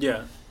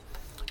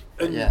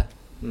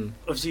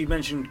 Obviously you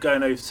mentioned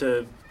going over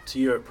to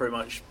Europe pretty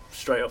much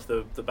straight off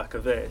the back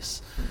of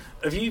this.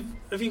 Have you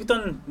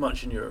done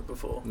much in Europe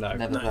before? No,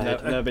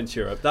 never been to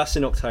Europe. That's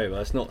in October.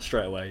 It's not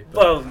straight away.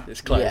 But well,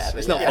 it's close. Yeah,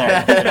 it's not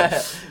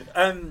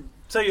far.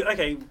 So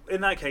okay,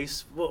 in that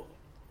case, what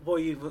are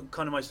you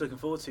kind of most looking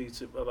forward to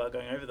about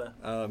going over there?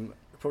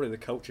 Probably the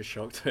culture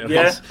shock. To be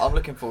honest. I'm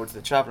looking forward to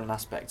the travelling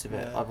aspect of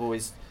it. I've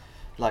always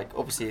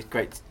obviously it's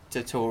great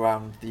to tour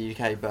around the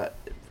UK, but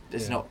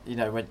it's not,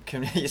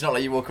 it's not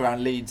like you walk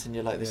around Leeds and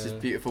you're like, this is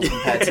beautiful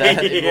compared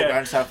to you walk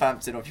around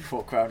Southampton, or if you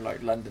walk around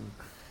like London.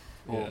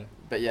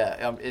 But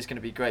it's going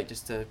to be great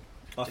just to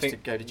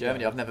go to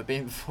Germany. I've never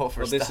been before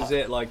for a start. This is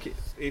it. Like,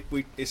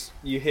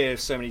 you hear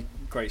so many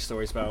great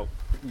stories about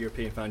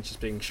European fans just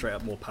being straight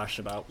up more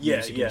passionate about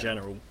music in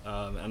general,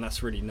 and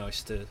that's really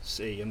nice to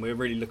see. And we're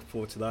really looking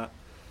forward to that.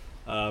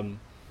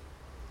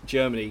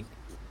 Germany,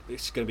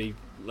 it's going to be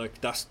like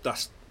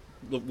that's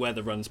where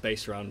the run's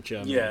based around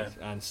Germany,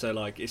 and so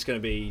like it's going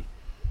to be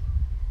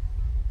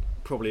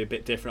probably a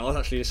bit different. I was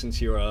actually listening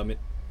to your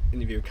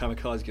interview with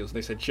Kamikaze Girls, and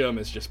they said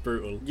German's just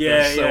brutal.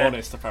 They're so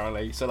honest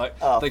apparently. So like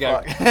they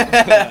go.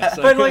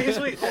 But like it's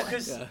weird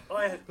because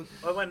I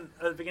went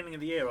at the beginning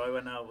of the year. I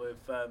went out with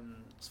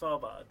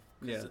Svalbard,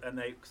 and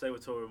they were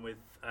touring with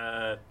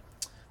the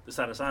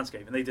Sadness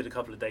Landscape, and they did a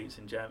couple of dates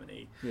in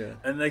Germany.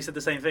 And they said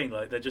the same thing.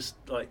 Like they're just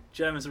like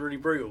Germans are really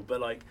brutal, but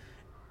like.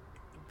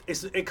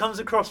 It comes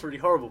across really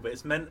horrible, but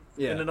it's meant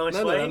in a nice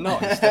way. No, they're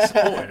not. They're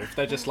supportive.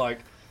 They're just like,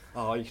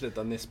 oh, you could have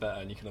done this better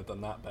and you could have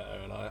done that better,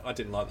 and I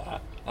didn't like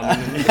that.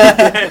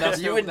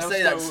 And you wouldn't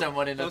say that to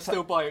someone in a... They'll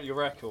still buy your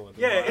record.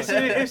 Yeah,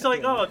 it's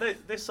like, oh,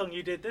 this song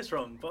you did this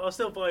wrong, but I'll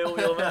still buy all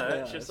your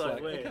merch. It's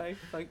like weird. Okay,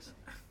 thanks.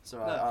 It's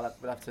alright,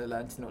 we'll have to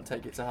learn to not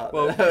take it to heart.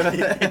 Well,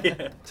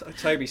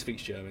 Toby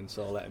speaks German,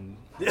 so I'll let him...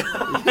 You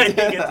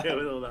can deal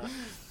with all that.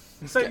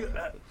 So,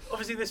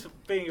 obviously this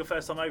being your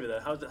first time over there,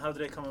 how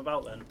did it come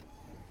about then?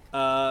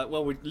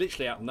 Well, we're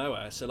literally out of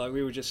nowhere, so like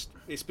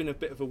it's been a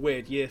bit of a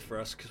weird year for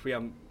us because we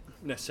haven't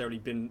necessarily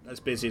been as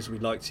busy as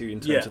we'd like to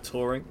in terms of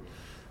touring,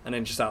 and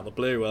then just out of the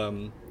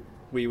blue,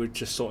 we were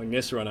just sorting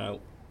this run out,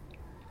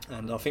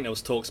 and I think there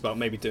was talks about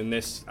maybe doing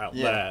this out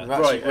there.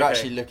 We're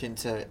actually looking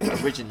to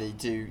originally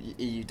do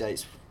EU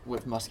dates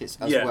with Muskets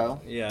as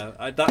well.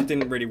 That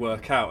didn't really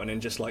work out, and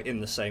then just like in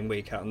the same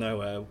week out of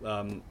nowhere,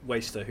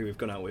 Waster, who we've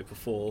gone out with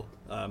before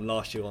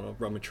last year on a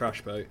run with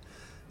Trash Boat,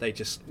 we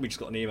just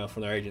got an email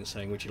from their agent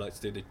saying, would you like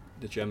to do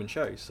the German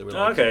shows? So we're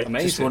like,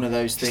 amazing. Just one of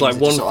those things. It's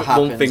like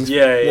one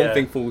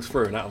thing falls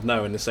through, and out of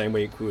nowhere in the same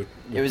week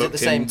it was at the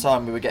same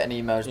time we were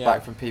getting emails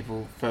back from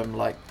people from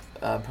like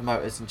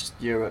promoters in just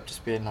Europe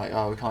just being like,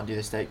 oh, we can't do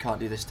this date,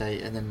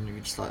 and then we were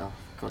just like, oh,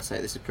 for God's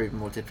sake, this is proving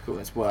more difficult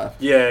than it's worth.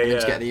 And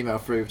just get an email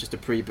through with just a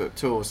pre-booked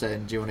tour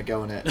saying, do you want to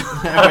go on it?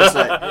 I was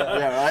like,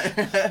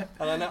 right.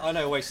 And I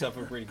know Waste have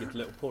a really good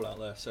little pool out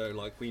there, so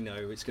like we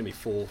know it's going to be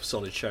 4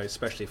 solid shows,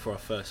 especially for our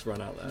first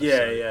run out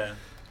there.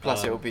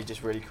 Plus, it'll be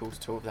just really cool to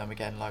tour with them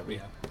again. Like,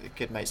 we're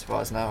good mates of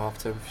ours now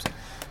after we've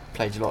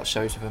played a lot of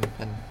shows with them,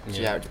 and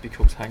it'd be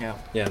cool to hang out.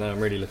 Yeah, no, I'm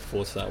really looking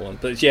forward to that one.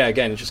 But yeah,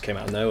 again, it just came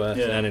out of nowhere,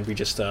 and then we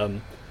just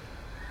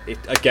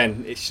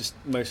it's just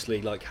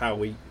mostly like how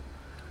we're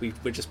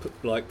just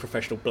like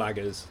professional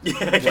blaggers.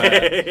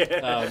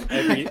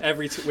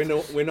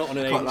 We're not on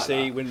an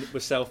agency. We're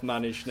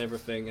self-managed and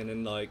everything, and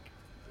then like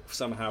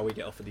somehow we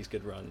get offered these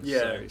good runs.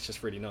 So it's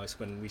just really nice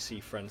when we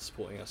see friends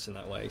supporting us in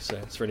that way. So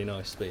it's really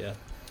nice. But yeah.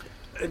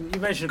 And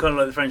you mentioned kind of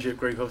like the friendship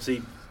group.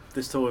 Obviously,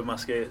 this tour with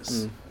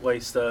Muskets,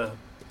 Waster.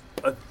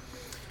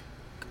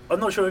 I'm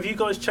not sure. Have you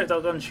guys checked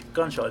out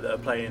Gunshot that are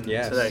playing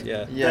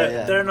today?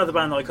 They're another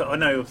band. Like, I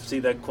know, obviously,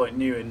 they're quite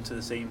new into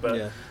the scene,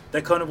 but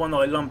they're kind of one that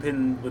I lump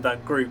in with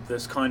that group.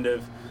 That's kind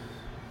of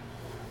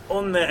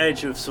on the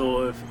edge of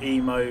sort of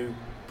emo,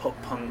 pop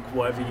punk,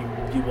 whatever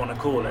you want to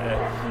call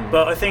it.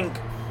 But I think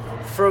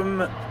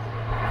from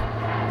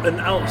an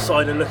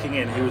outsider looking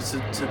in who was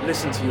to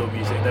listen to your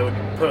music, they would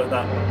put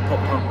that pop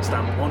punk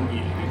stamp on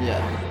you.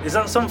 Yeah. Is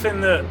that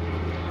something that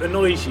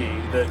annoys you?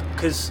 That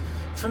because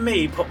for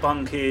me, pop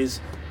punk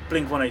is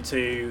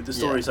Blink-182, The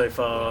Story So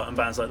Far, and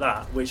bands like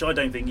that, which I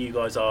don't think you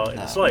guys are in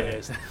the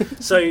slightest.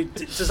 So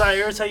does that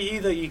irritate you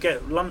that you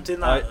get lumped in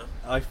that?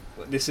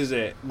 This is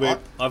it.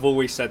 I've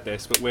always said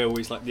this, but we're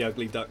always like the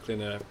ugly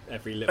duckling of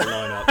every little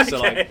lineup.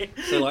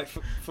 So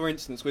for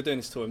instance, we're doing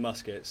this tour with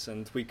Muskets,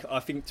 and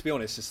I think, to be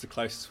honest, it's the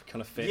closest we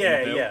kind of fit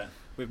in the bill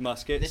with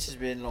Muskets. This has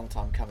been a long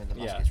time coming, the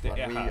Muskets run.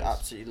 We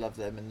absolutely love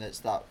them, and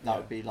that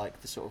would be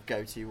like the sort of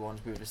go-to ones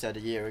we would have said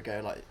a year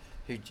ago, like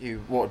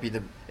what would be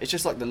it's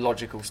just like the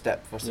logical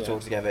step for us to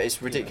talk together. It's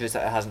ridiculous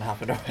that it hasn't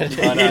happened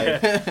already. I know.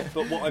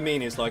 But what I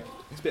mean is, like,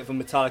 it's a bit of a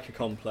Metallica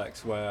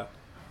complex where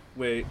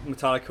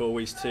Metallica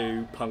always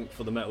too punk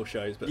for the metal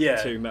shows, but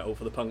too metal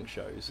for the punk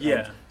shows.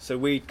 And so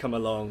we'd come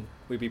along,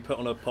 we'd be put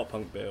on a pop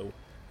punk bill,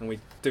 and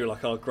we'd do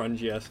like our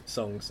grungy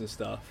songs and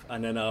stuff.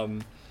 And then I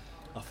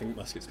think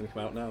Musket's going to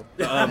come out now.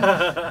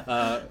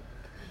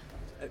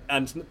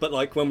 But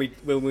like when we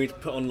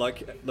put on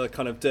like the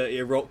kind of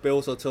dirtier rock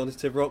bills,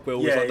 alternative rock, we're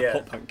always like the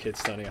pop punk kids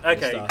standing up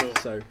and stuff. Cool.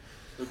 So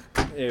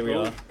here we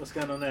are. What's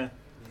going on there?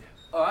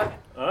 All right,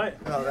 mate.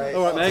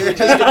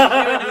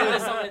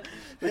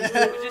 We're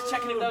just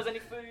checking if there was any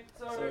food.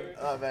 Sorry.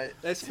 Oh, mate.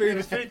 There's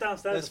food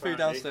downstairs. There's food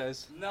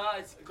downstairs. No,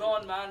 it's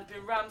gone, man. It's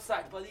been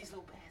ransacked by these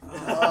little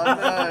bears. Oh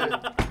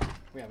no.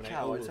 We haven't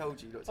Cow, I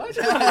told you not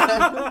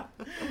to.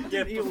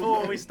 Yeah,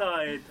 before we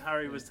started,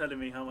 Harry was telling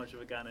me how much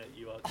of a gannet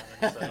you are.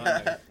 So.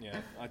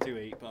 I do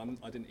eat, but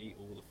I didn't eat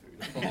all the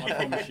food. I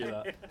promise you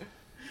that.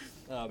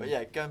 But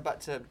yeah, going back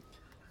to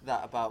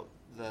that about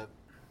the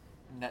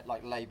net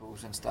like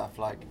labels and stuff,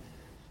 like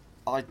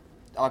I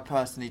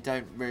personally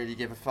don't really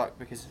give a fuck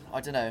because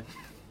I don't know.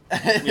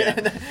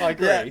 I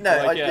agree.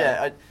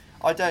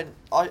 I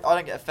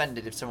don't get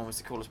offended if someone was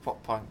to call us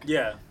pop punk.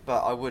 Yeah.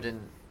 But I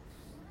wouldn't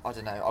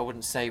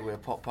say we're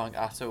pop punk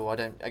at all.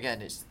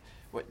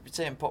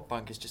 Saying pop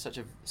punk is just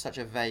such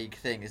a vague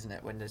thing, isn't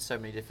it? When there's so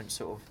many different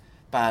sort of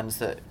bands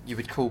that you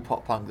would call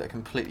pop punk that are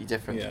completely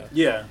different.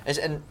 Yeah.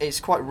 And it's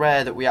quite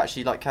rare that we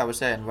actually, like Cal was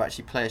saying, we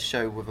actually play a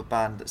show with a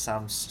band that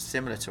sounds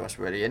similar to us,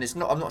 really. And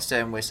I'm not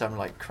saying we're some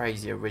like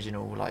crazy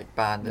original like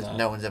band that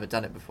no one's ever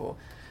done it before,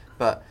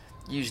 but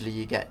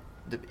usually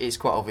it's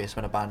quite obvious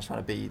when a band's trying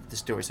to be The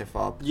Story So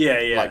Far,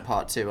 like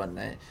part 2, aren't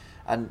they?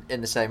 And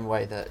in the same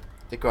way that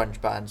the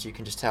grunge bands, you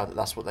can just tell that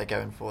that's what they're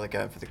going for. They're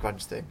going for the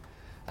grunge thing.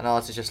 And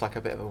ours is just like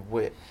a bit of a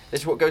weird.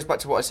 This is what goes back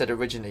to what I said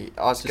originally.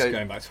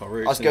 Going back to our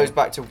roots. Ours goes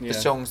back to the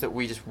songs that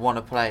we just want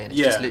to play, and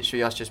it's just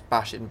literally us just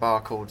bashing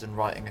bar chords and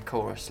writing a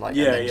chorus, like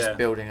and then just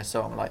building a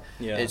song. Like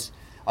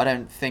I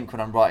don't think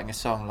when I'm writing a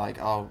song like,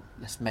 oh,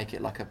 let's make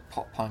it like a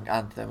pop punk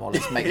anthem, or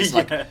let's make this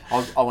like I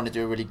want to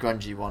do a really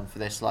grungy one for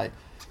this. Like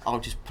I'll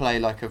just play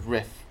like a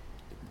riff,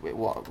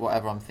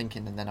 whatever I'm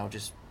thinking, and then I'll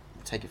just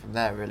take it from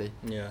there, really.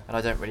 Yeah. And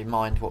I don't really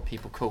mind what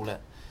people call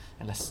it,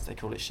 unless they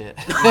call it shit.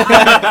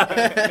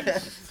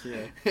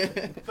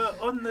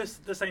 But on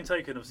the same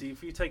token, obviously,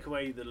 if you take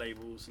away the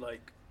labels,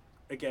 like,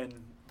 again,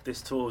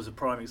 this tour is a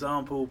prime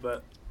example,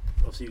 but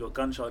obviously you've got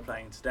Gunshot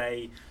playing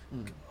today.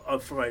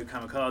 I've thrown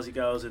Kamikaze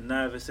Girls and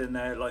Nervous in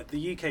there. Like,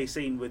 the UK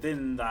scene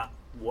within that,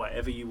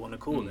 whatever you want to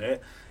call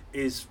it,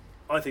 is,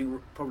 I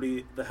think,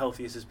 probably the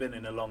healthiest it's been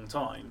in a long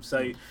time.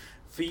 So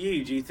for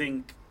you, do you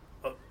think,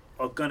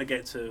 I'm going to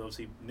get to,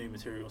 obviously, new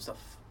material and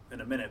stuff in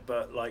a minute,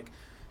 but, like,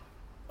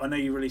 I know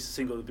you released a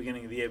single at the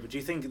beginning of the year, but do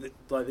you think that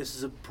like this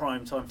is a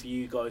prime time for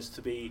you guys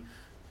to be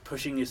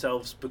pushing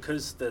yourselves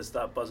because there's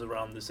that buzz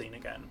around the scene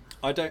again?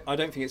 I don't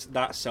think it's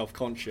that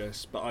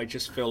self-conscious, but I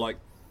just feel like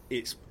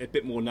it's a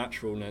bit more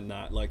natural than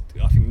that. Like,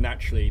 I think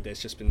naturally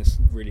there's just been this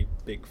really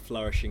big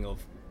flourishing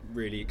of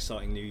really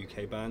exciting new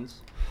UK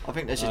bands. I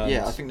think there's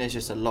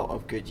just a lot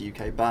of good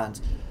UK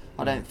bands.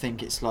 I don't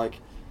think it's like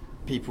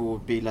people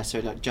would be less so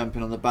like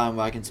jumping on the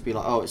bandwagon to be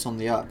like, oh, it's on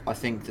the up. I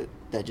think that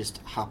there just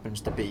happens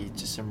to be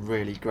just some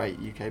really great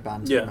UK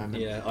bands at the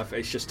moment. Yeah,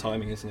 it's just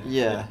timing, isn't it?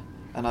 Yeah.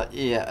 And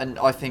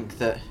I think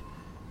that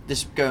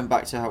this, going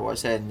back to how I was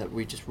saying that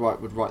we just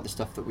would write the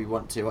stuff that we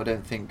want to. I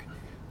don't think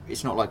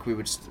it's not like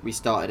we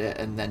started it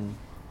and then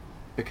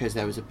because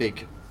there was a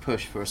big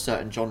push for a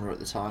certain genre at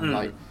the time.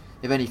 Like,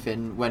 if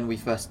anything, when we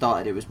first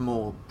started, it was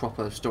more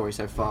proper Story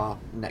So Far,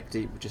 Neck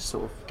Deep, just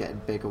sort of getting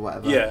big or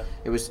whatever. Yeah.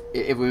 It was,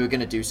 if we were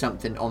going to do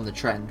something on the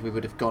trend, we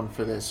would have gone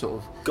for the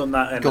sort of Gone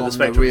that end of the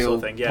spectrum real sort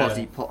of thing. Yeah.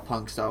 posy pop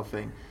punk style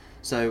thing.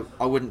 So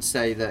I wouldn't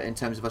say that in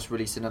terms of us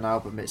releasing an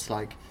album, it's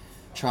like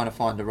trying to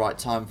find the right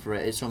time for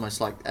it. It's almost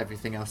like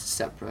everything else is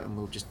separate, and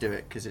we'll just do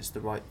it because it's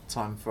the right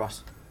time for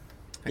us.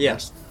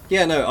 Yes.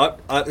 Yeah. No.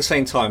 At the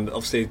same time,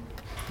 obviously,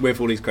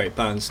 with all these great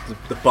bands,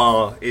 the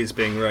bar is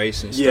being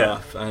raised and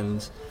stuff,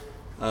 and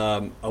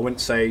I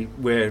wouldn't say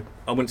we're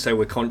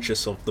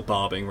conscious of the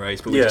bar being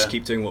raised, but we just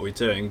keep doing what we're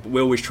doing. But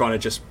we're always trying to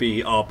just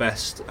be our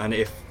best, and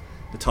if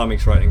the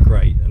timing's right, then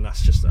great. And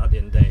that's just, at the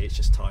end of the day, it's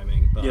just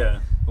timing. But I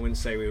wouldn't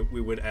say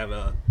we would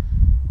ever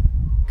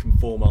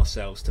conform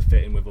ourselves to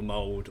fit in with a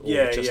mould,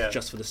 or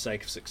just for the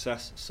sake of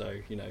success. So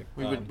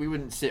we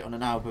wouldn't sit on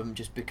an album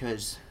just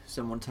because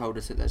someone told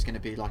us that there's going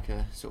to be like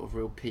a sort of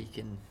real peak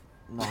in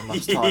 9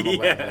 months' time or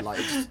whatever. Like,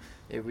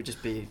 it would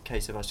just be a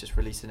case of us just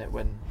releasing it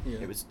when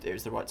it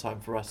was the right time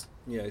for us.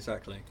 Yeah,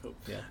 exactly. Cool.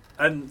 Yeah.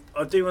 And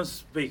I do want to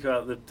speak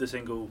about the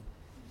single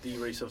that you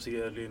released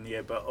obviously earlier in the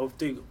year, but I'm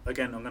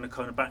going to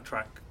kind of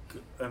backtrack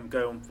and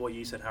go on what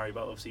you said, Harry,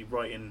 about obviously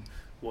writing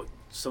what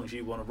songs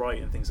you want to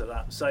write and things like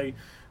that. So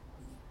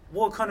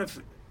what kind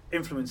of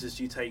influences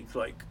do you take,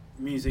 like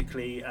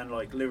musically and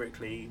like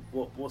lyrically?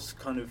 What's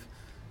kind of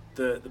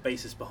the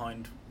basis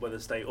behind Weather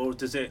State, or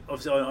does it,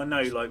 obviously I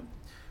know like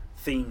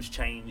themes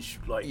change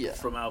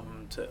from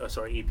album to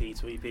EP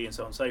to EP and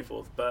so on and so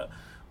forth, but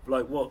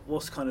like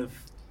what's kind of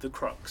the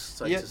crux,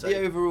 to say? The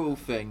overall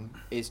thing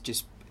is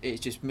just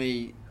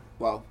me.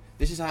 Well,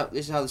 this is how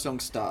the song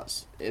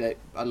starts. A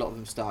lot of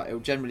them start. It will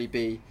generally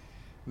be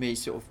me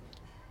sort of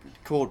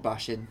chord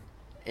bashing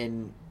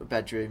in a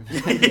bedroom,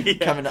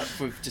 coming up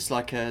with just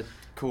like a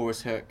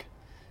chorus hook,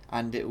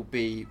 and it will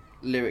be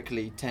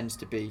lyrically tends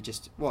to be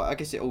just, well, I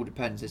guess it all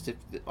depends. It's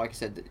like I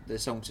said, the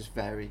songs just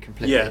vary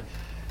completely. Yeah.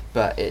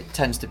 But it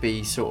tends to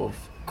be sort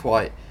of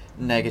quite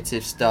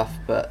negative stuff,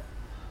 but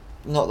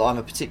not that I'm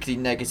a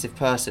particularly negative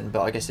person,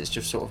 but I guess it's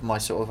just sort of my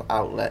sort of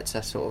outlet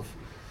to sort of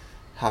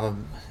have a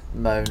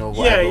moan or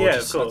whatever. Yeah,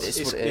 just, of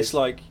course. It's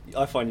like,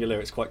 I find your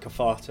lyrics quite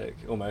cathartic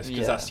almost,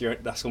 because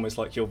that's almost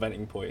like your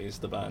venting point is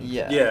the band.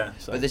 Yeah.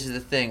 So. But this is the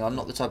thing, I'm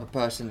not the type of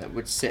person that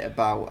would sit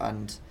about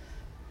and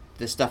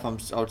the stuff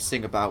I would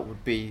sing about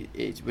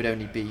it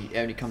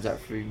only comes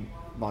out through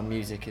my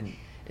music, in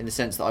the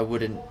sense that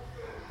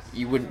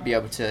you wouldn't be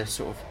able to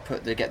sort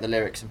of get the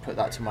lyrics and put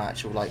that to my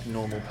actual like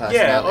normal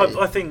personality. Yeah,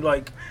 I think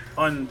like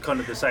I'm kind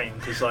of the same,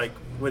 because like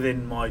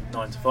within my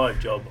 9 to 5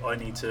 job I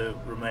need to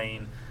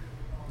remain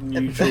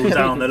neutral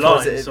down the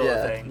line sort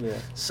of thing. Yeah.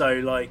 So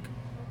like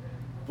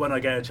when I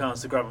get a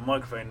chance to grab a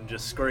microphone and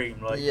just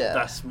scream, like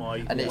that's my.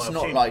 And it's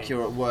not like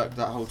you're at work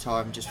that whole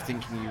time just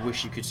thinking you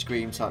wish you could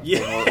scream type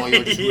thing, or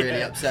you're just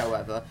really upset or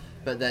whatever.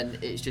 But then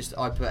it's just,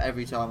 I put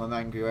every time I'm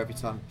angry or every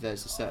time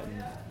there's a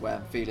certain way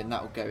I'm feeling,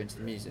 that will go into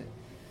the music.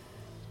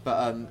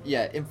 But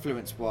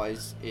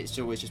influence-wise, it's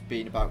always just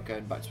been about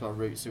going back to our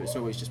roots. So it's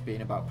always just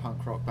been about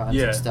punk rock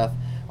bands and stuff.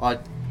 I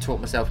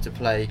taught myself to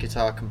play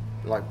guitar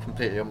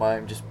completely on my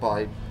own, just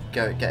by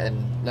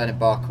learning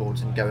bar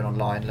chords and going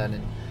online,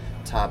 learning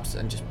tabs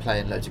and just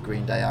playing loads of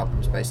Green Day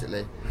albums,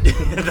 basically.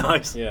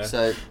 Nice. Yeah.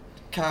 So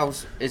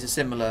Cal's is a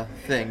similar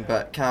thing,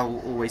 but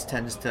Cal always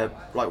tends to,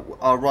 like,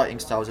 our writing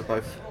styles are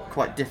both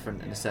quite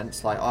different in a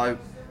sense. Like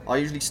I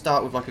usually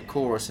start with like a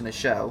chorus and a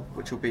shell,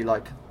 which will be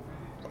like,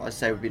 I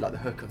say would be like the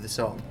hook of the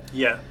song.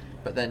 Yeah.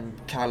 But then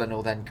Callan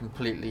will then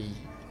completely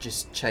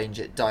just change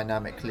it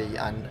dynamically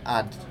and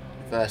add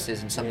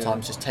verses, and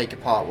sometimes just take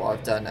apart what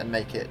I've done and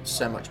make it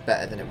so much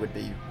better than it would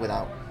be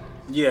without.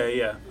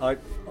 Yeah.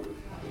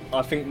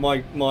 I think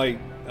my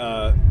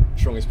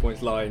strongest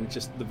points lie in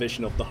just the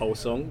vision of the whole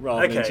song,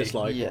 rather than just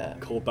like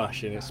chord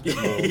bashing. It's a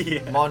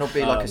bit more. Mine will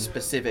be like a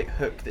specific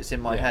hook that's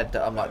in my head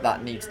that I'm like,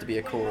 that needs to be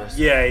a chorus.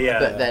 Yeah.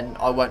 But then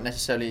I won't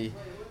necessarily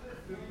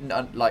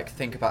like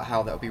think about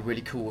how that would be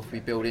really cool if we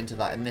build into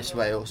that in this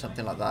way or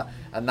something like that.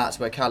 And that's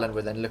where Callan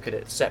will then look at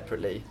it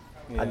separately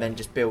and then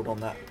just build on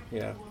that.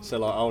 Yeah. So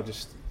like I'll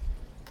just.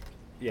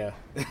 Yeah,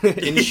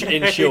 in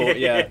short,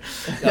 I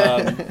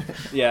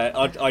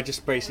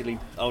just basically,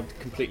 I'll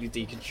completely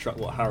deconstruct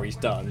what Harry's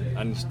done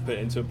and just put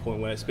it into a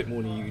point where it's a bit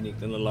more unique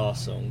than the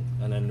last song,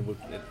 and then we'll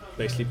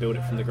basically build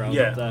it from the ground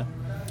up there.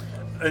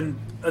 And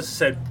as I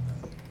said,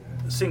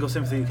 Single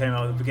Sympathy came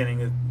out at the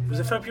beginning of, was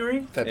it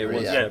February? February, it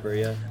was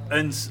February, yeah.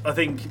 And I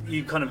think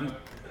you kind of,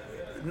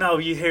 now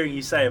you hearing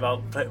you say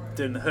about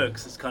doing the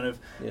hooks, it's kind of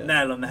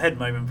nail on the head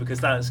moment, because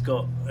that's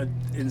got an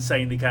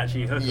insanely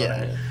catchy hook on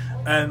it.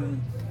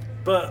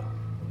 But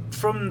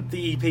from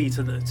the EP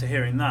to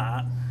hearing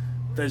that,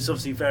 there's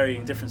obviously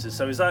varying differences.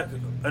 So is that,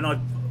 and I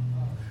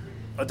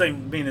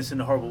don't mean this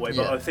in a horrible way,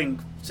 but I think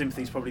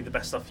Sympathy is probably the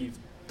best stuff you've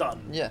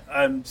done. Yeah.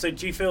 So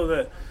do you feel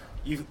that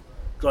you've,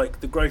 like,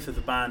 the growth of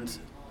the band,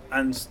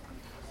 and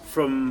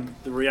from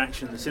the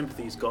reaction that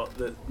Sympathy's got,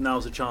 that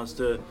now's a chance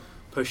to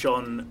push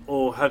on,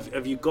 or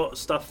have you got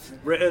stuff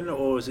written,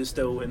 or is it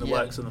still in the Yeah.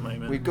 works at the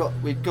moment?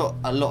 We've got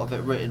a lot of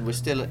it written. We're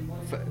still at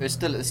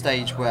the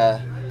stage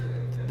where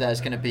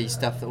there's going to be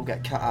stuff that will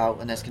get cut out,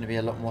 and there's going to be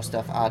a lot more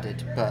stuff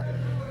added. But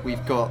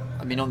we've got,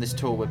 I mean, on this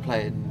tour we're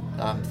playing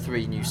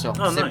 3 new songs.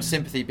 Oh, nice.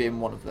 Sympathy being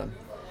one of them.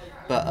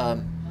 But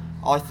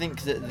I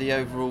think that the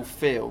overall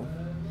feel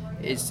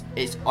is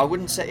I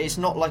wouldn't say it's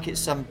not like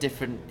it's some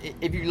different.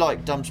 If you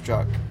like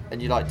Dumbstruck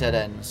and you like Dead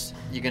Ends,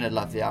 you're gonna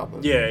love the album.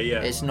 Yeah.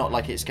 It's not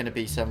like it's gonna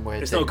be some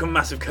weird. It's thing. not a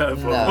massive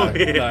curveball. No.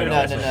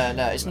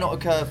 It's not a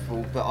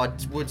curveball, but I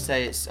would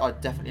say I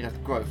definitely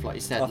like growth, like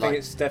you said. I think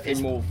it's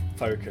definitely more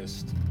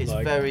focused. it's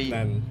like, very-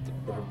 than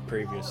the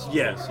previous.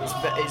 Yeah.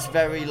 It's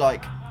very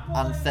like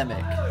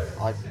anthemic.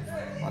 I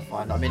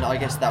find. I mean, I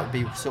guess that would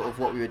be sort of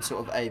what we would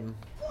sort of aim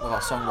with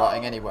our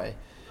songwriting anyway.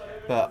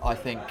 But I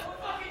think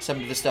some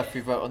of the stuff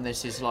we wrote on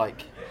this is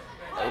like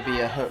it'll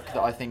be a hook that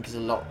I think is a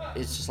lot.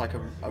 It's just like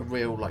a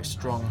real like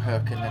strong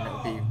hook, and then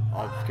it'll be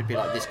could be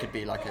like this could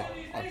be like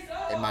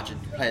I imagine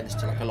playing this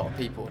to like a lot of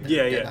people. And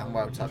Yeah. that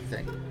well type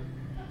thing.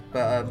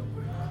 But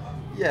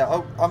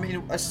yeah, I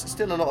mean,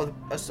 still a lot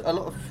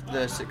of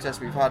the success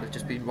we've had have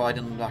just been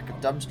riding on the back of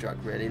Dumbstruck,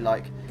 really.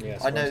 Like, Yeah,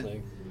 I know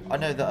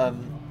surprisingly. that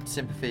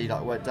Sympathy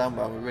like went down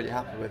well. We're really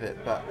happy with it,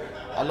 but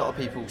a lot of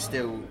people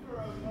still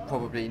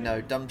probably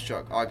know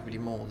Dumbstruck arguably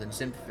more than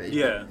Sympathy.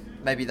 Yeah.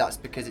 Maybe that's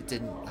because it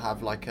didn't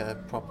have like a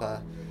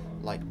proper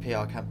like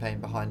PR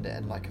campaign behind it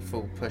and like a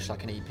full push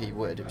like an EP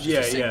would. It was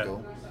just a Yeah, yeah.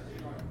 single.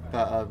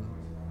 But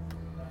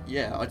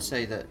yeah, I'd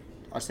say that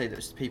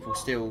people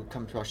still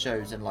come to our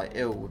shows, and like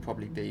Ill would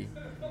probably be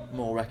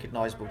more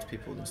recognisable to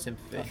people than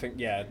Sympathy. I think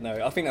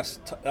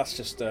that's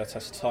just a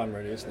test of time,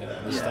 really, isn't it?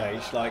 At this Yeah.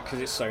 stage, like, because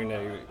it's so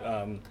new.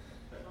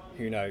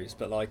 Who knows?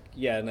 But like,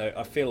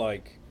 I feel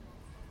like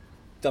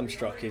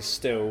Dumbstruck is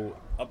still,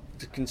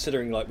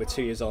 considering like we're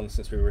 2 years on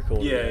since we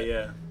recorded it.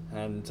 Yeah.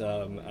 And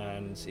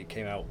it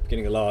came out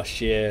beginning of last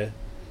year.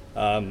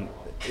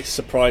 It's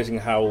surprising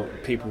how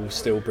people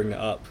still bring it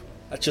up.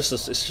 It's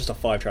just a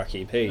 5-track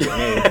EP, you know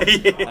what I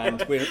mean? Yeah.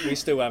 And we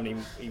still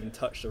haven't even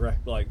touched the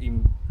record. Like,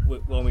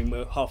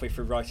 we're halfway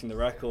through writing the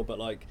record, but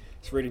like,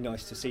 it's really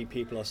nice to see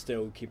people are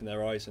still keeping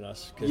their eyes on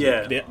us. Because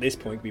at this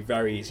point, it'd be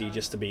very easy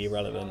just to be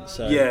irrelevant.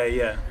 So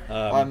Yeah.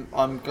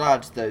 I'm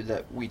glad though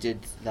that we did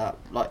that,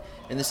 like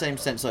in the same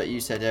sense like you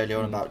said earlier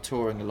on about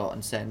touring a lot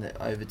and saying that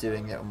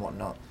overdoing it and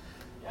whatnot.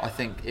 I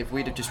think if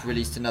we'd have just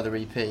released another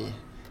EP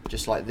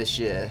just like this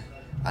year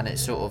and it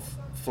sort of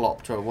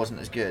flopped or it wasn't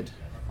as good,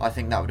 I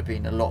think that would have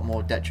been a lot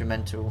more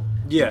detrimental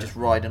Yeah. than just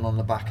riding on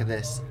the back of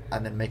this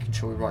and then making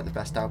sure we write the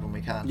best album we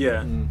can.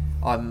 Yeah.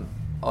 I'm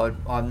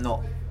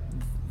not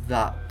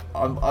that.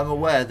 I'm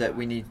aware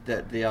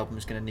that the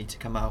album's going to need to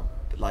come out.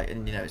 Like,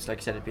 and you know, it's like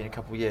I said, it's been a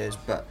couple of years,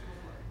 but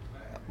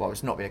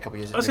it's not been a couple of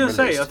years. I was going to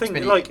say, I think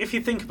like if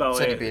you think about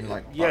it's it, only been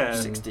like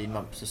 16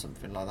 months or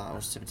something like that,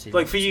 or 17.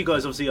 Like for you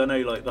guys, obviously, I know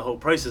like the whole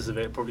process of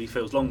it probably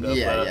feels longer.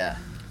 Yeah.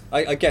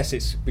 I guess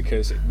it's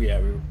because we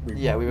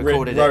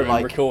recorded wrote it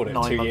like and recorded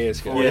 9 2 months years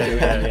ago. before.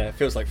 Yeah. It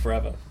feels like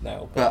forever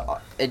now.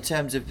 But in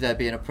terms of there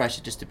being a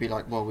pressure just to be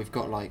like, well, we've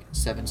got like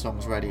 7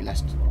 songs ready,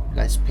 let's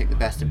pick the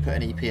best and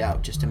put an EP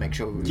out just to make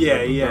sure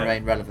we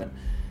remain relevant.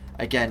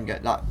 Again,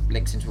 that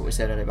links into what we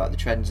said earlier about the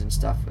trends and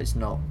stuff. It's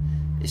not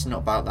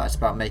about that. It's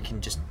about making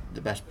just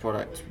the best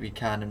product we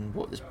can and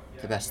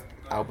the best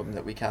album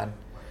that we can.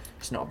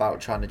 It's not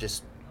about trying to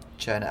just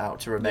churn it out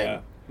to remain.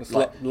 Yeah.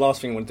 The last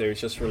thing we want to do is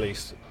just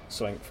release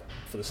something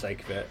for the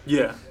sake of it.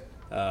 Yeah.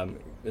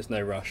 There's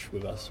no rush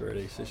with us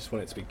really, so just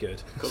want it to be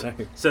good. Cool.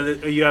 So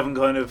you haven't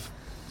kind of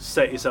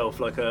set yourself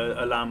like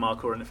a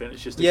landmark or anything.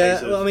 It's just a case yeah.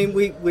 of... Well, I mean,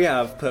 we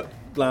have put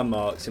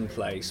landmarks in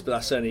place, but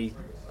that's only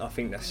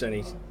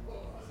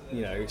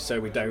so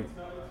we don't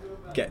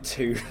get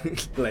too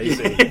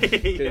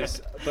lazy. Yeah.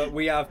 But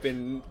we have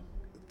been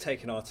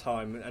taking our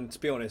time, and to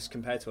be honest,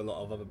 compared to a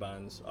lot of other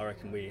bands, I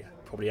reckon we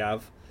probably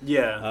have.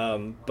 Yeah.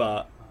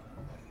 But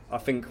I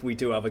think we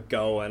do have a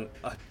goal, and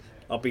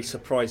I'll be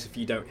surprised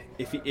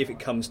if it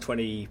comes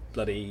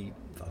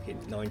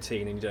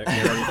 2019 and you don't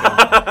hear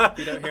anything.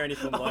 You don't hear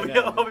anything by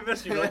now. I'll be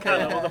messaging you like,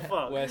 what the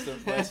fuck?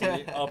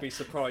 I'll be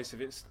surprised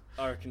if it's.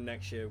 I reckon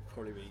next year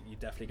probably you're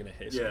definitely going to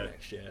hit something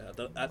next year.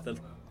 At the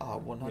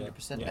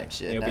 100% yeah.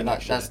 next year. It'll No, be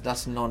next year.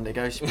 that's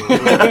non-negotiable.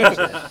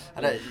 I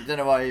don't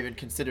know why I even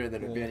considering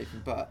that it would be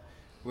anything, but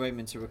we're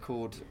aiming to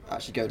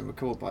actually go to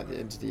record by the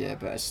end of the year,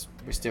 but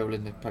we're still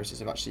in the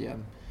process of actually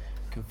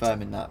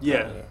confirming that.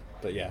 Yeah.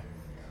 But yeah,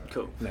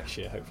 Cool. next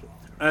year hopefully.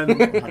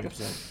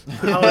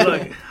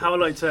 100%. How I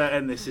like to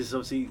end this is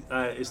obviously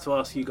is to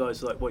ask you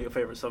guys like what your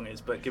favourite song is,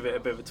 but give it a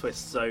bit of a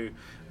twist. So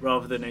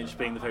rather than it just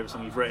being the favourite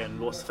song you've written,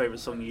 what's the favourite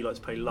song you like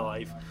to play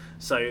live?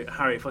 So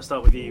Harry, if I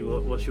start with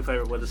you, what's your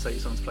favourite Weather State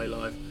song to play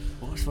live?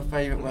 What's my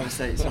favourite Weather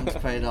State song to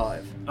play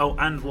live? Oh,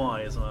 and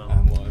why as well?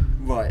 And why?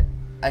 Right.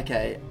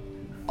 Okay.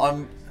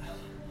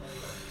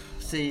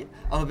 See,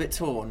 I'm a bit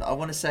torn. I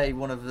want to say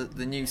one of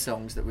the new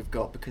songs that we've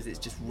got because it's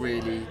just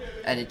really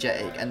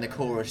energetic, and the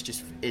chorus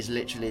just is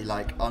literally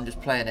like, I'm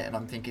just playing it and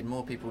I'm thinking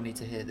more people need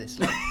to hear this.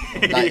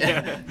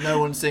 Like no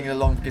one's singing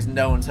along because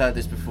no one's heard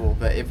this before.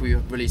 But if we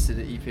released an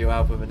EP or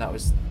album and that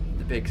was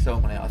the big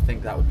song on it, I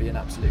think that would be an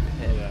absolute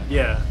hit.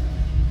 Yeah.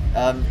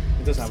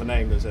 It doesn't have a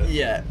name, does it?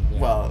 Yeah.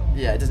 Well,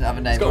 yeah, it doesn't have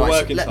a name. It's got a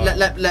working title.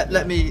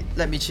 Let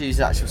me choose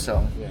the actual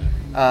song. Yeah.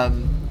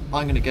 I'm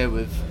gonna go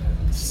with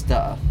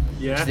Stutter.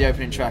 Yeah. Which is the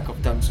opening track of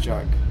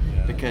Dumbstruck,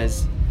 Yeah.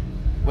 because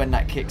when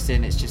that kicks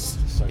in, it's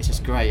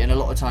just great. And a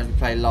lot of times we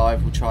play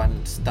live, we'll try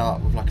and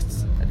start with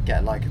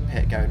get like a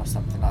pit going or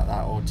something like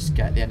that, or just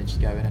get the energy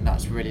going, and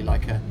that's really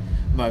like a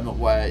moment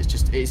where it's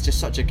just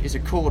it's a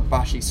chord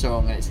bashy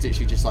song, and it's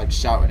literally just like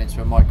shouting into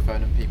a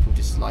microphone and people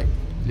just like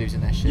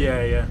losing their shit.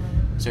 Yeah.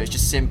 So it's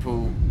just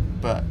simple,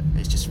 but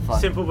it's just fun.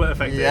 Simple but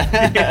effective.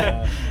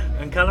 Yeah.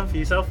 And Callum, for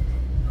yourself?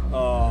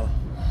 Oh,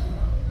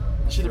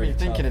 I should have been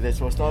thinking of this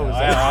whilst I was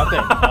I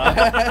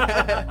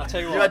I'll tell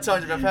you what. You had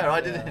time to prepare,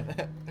 I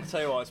didn't. I'll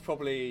tell you what, it's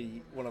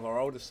probably one of our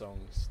older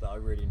songs that I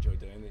really enjoy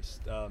doing. It's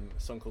a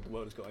song called The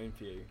World Has Got Aim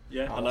For You.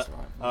 Yeah. Oh, And that's I-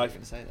 right. I- What were you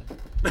going to say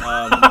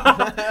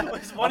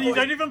then? One you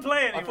don't even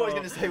play anymore. I thought I was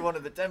going to say one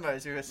of the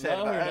demos we were saying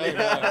No, about no, earlier.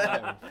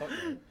 no. Fuck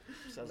you.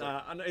 Sounds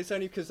like- And it's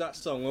only because that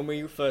song, when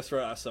we first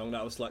wrote that song,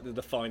 that was like the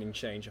defining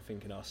change, I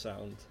think, in our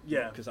sound.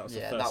 Yeah. Because that was the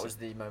yeah, first. that was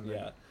the moment.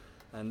 Yeah.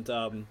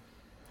 And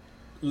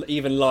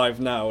even live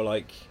now,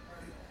 like,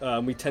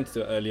 we tend to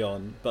do it early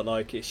on, but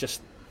like it's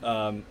just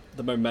the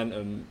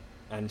momentum,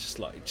 and just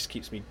like it just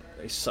keeps me.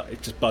 It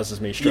just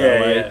buzzes me straight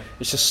away. Yeah.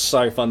 It's just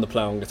so fun to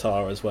play on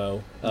guitar as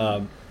well.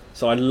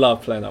 So I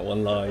love playing that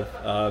one live.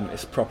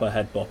 It's a proper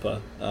head bopper,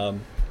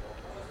 and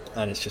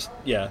it's just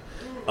I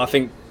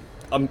think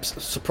I'm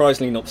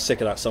surprisingly not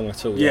sick of that song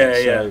at all. Yeah,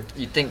 yet, yeah. So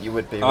You'd think you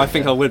would be. I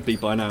think I would be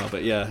by now,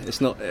 but yeah,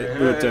 it's not.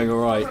 We're doing all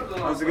right.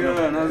 How's it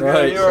going? How's it Right.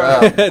 going? You're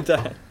right.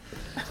 Dan.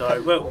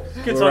 So, well,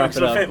 good We'll time wrap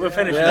because it up. we're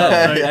finished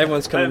Yeah, now. So,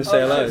 everyone's coming to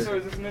say hello. So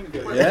is this an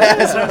interview?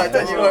 Yeah.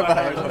 Don't you worry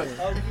about it.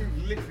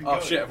 Oh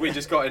shit, we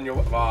just got in your...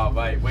 Oh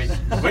mate, wait. It's a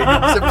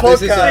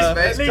This is, podcast, mate.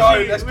 Let's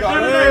Literally, go, let's go.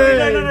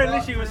 No,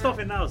 literally, we're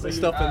stopping now. So We're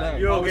stopping now.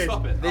 You're all we're good.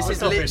 stopping. This We're is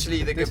stopping.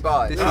 literally the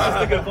goodbye. this This is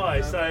the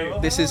goodbye. So,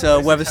 This is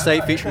Weather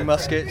State featuring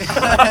Muskets.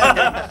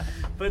 but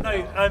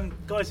no,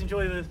 guys,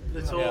 enjoy the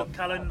tour. Yeah.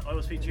 Callan, I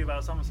will speak to you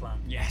about SummerSlam.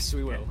 Yes,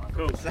 we will.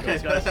 Cool.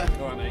 Thanks, guys. All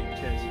right, mate.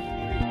 Cheers.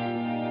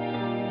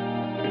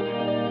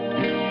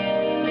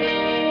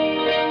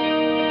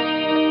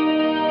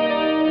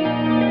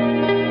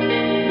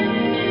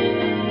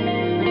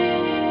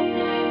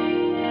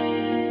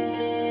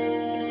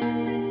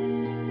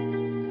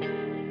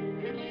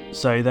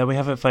 So there we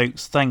have it,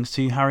 folks. Thanks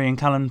to Harry and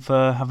Callan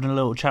for having a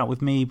little chat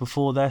with me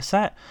before their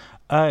set.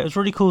 It was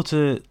really cool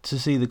to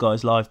see the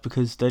guys live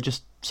because they're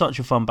just such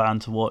a fun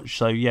band to watch.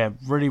 So yeah,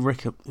 really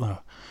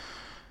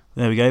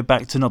there we go,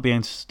 back to not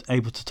being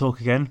able to talk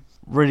again.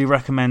 Really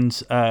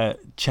recommend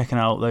checking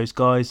out those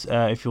guys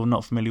if you're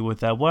not familiar with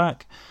their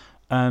work.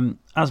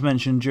 As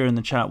mentioned during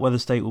the chat, Weather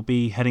State will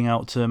be heading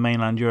out to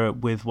mainland Europe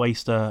with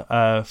Waster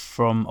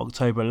from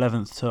October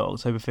 11th to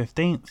October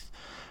 15th.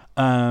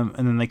 And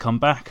then they come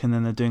back, and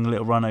then they're doing a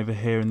little run over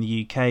here in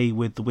the UK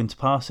with the Winter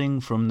Passing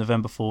from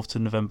November 4th to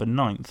November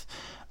 9th.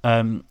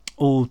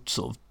 All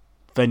sort of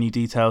venue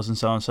details and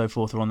so on and so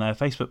forth are on their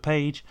Facebook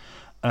page,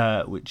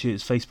 which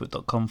is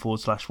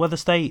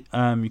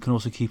facebook.com/weatherstate. You can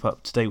also keep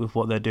up to date with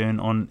what they're doing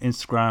on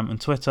Instagram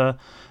and Twitter,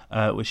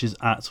 which is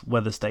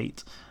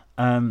 @weatherstate.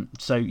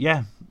 So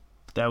yeah,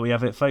 there we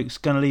have it, folks.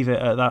 Going to leave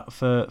it at that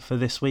for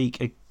this week.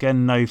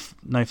 Again, no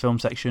film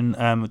section.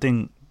 I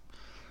didn't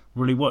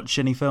really watch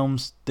any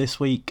films this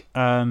week,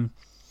 and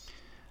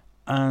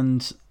I'm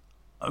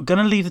going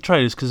to leave the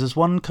trailers because there's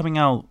one coming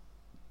out,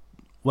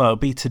 well, it'll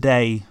be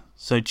today,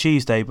 so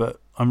Tuesday, but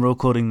I'm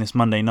recording this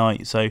Monday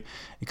night, so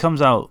it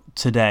comes out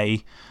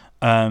today,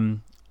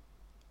 and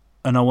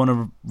I want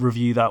to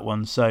review that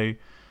one, so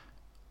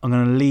I'm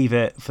going to leave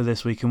it for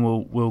this week and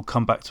we'll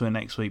come back to it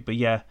next week. But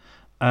yeah,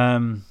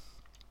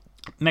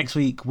 next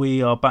week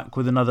we are back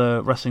with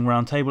another Wrestling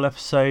Roundtable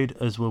episode,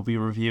 as we'll be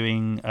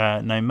reviewing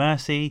No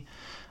Mercy.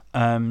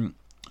 And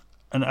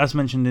as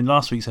mentioned in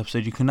last week's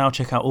episode, you can now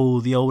check out all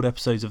the old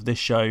episodes of this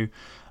show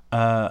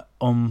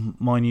on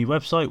my new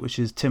website, which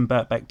is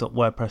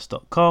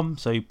timberbeck.wordpress.com.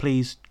 So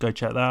please go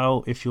check that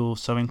out if you're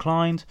so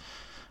inclined.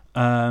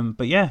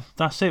 But yeah,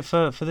 that's it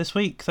for this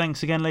week.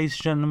 Thanks again, ladies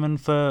and gentlemen,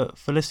 for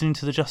listening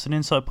to the Just an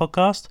Insight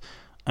podcast,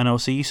 and I'll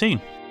see you soon.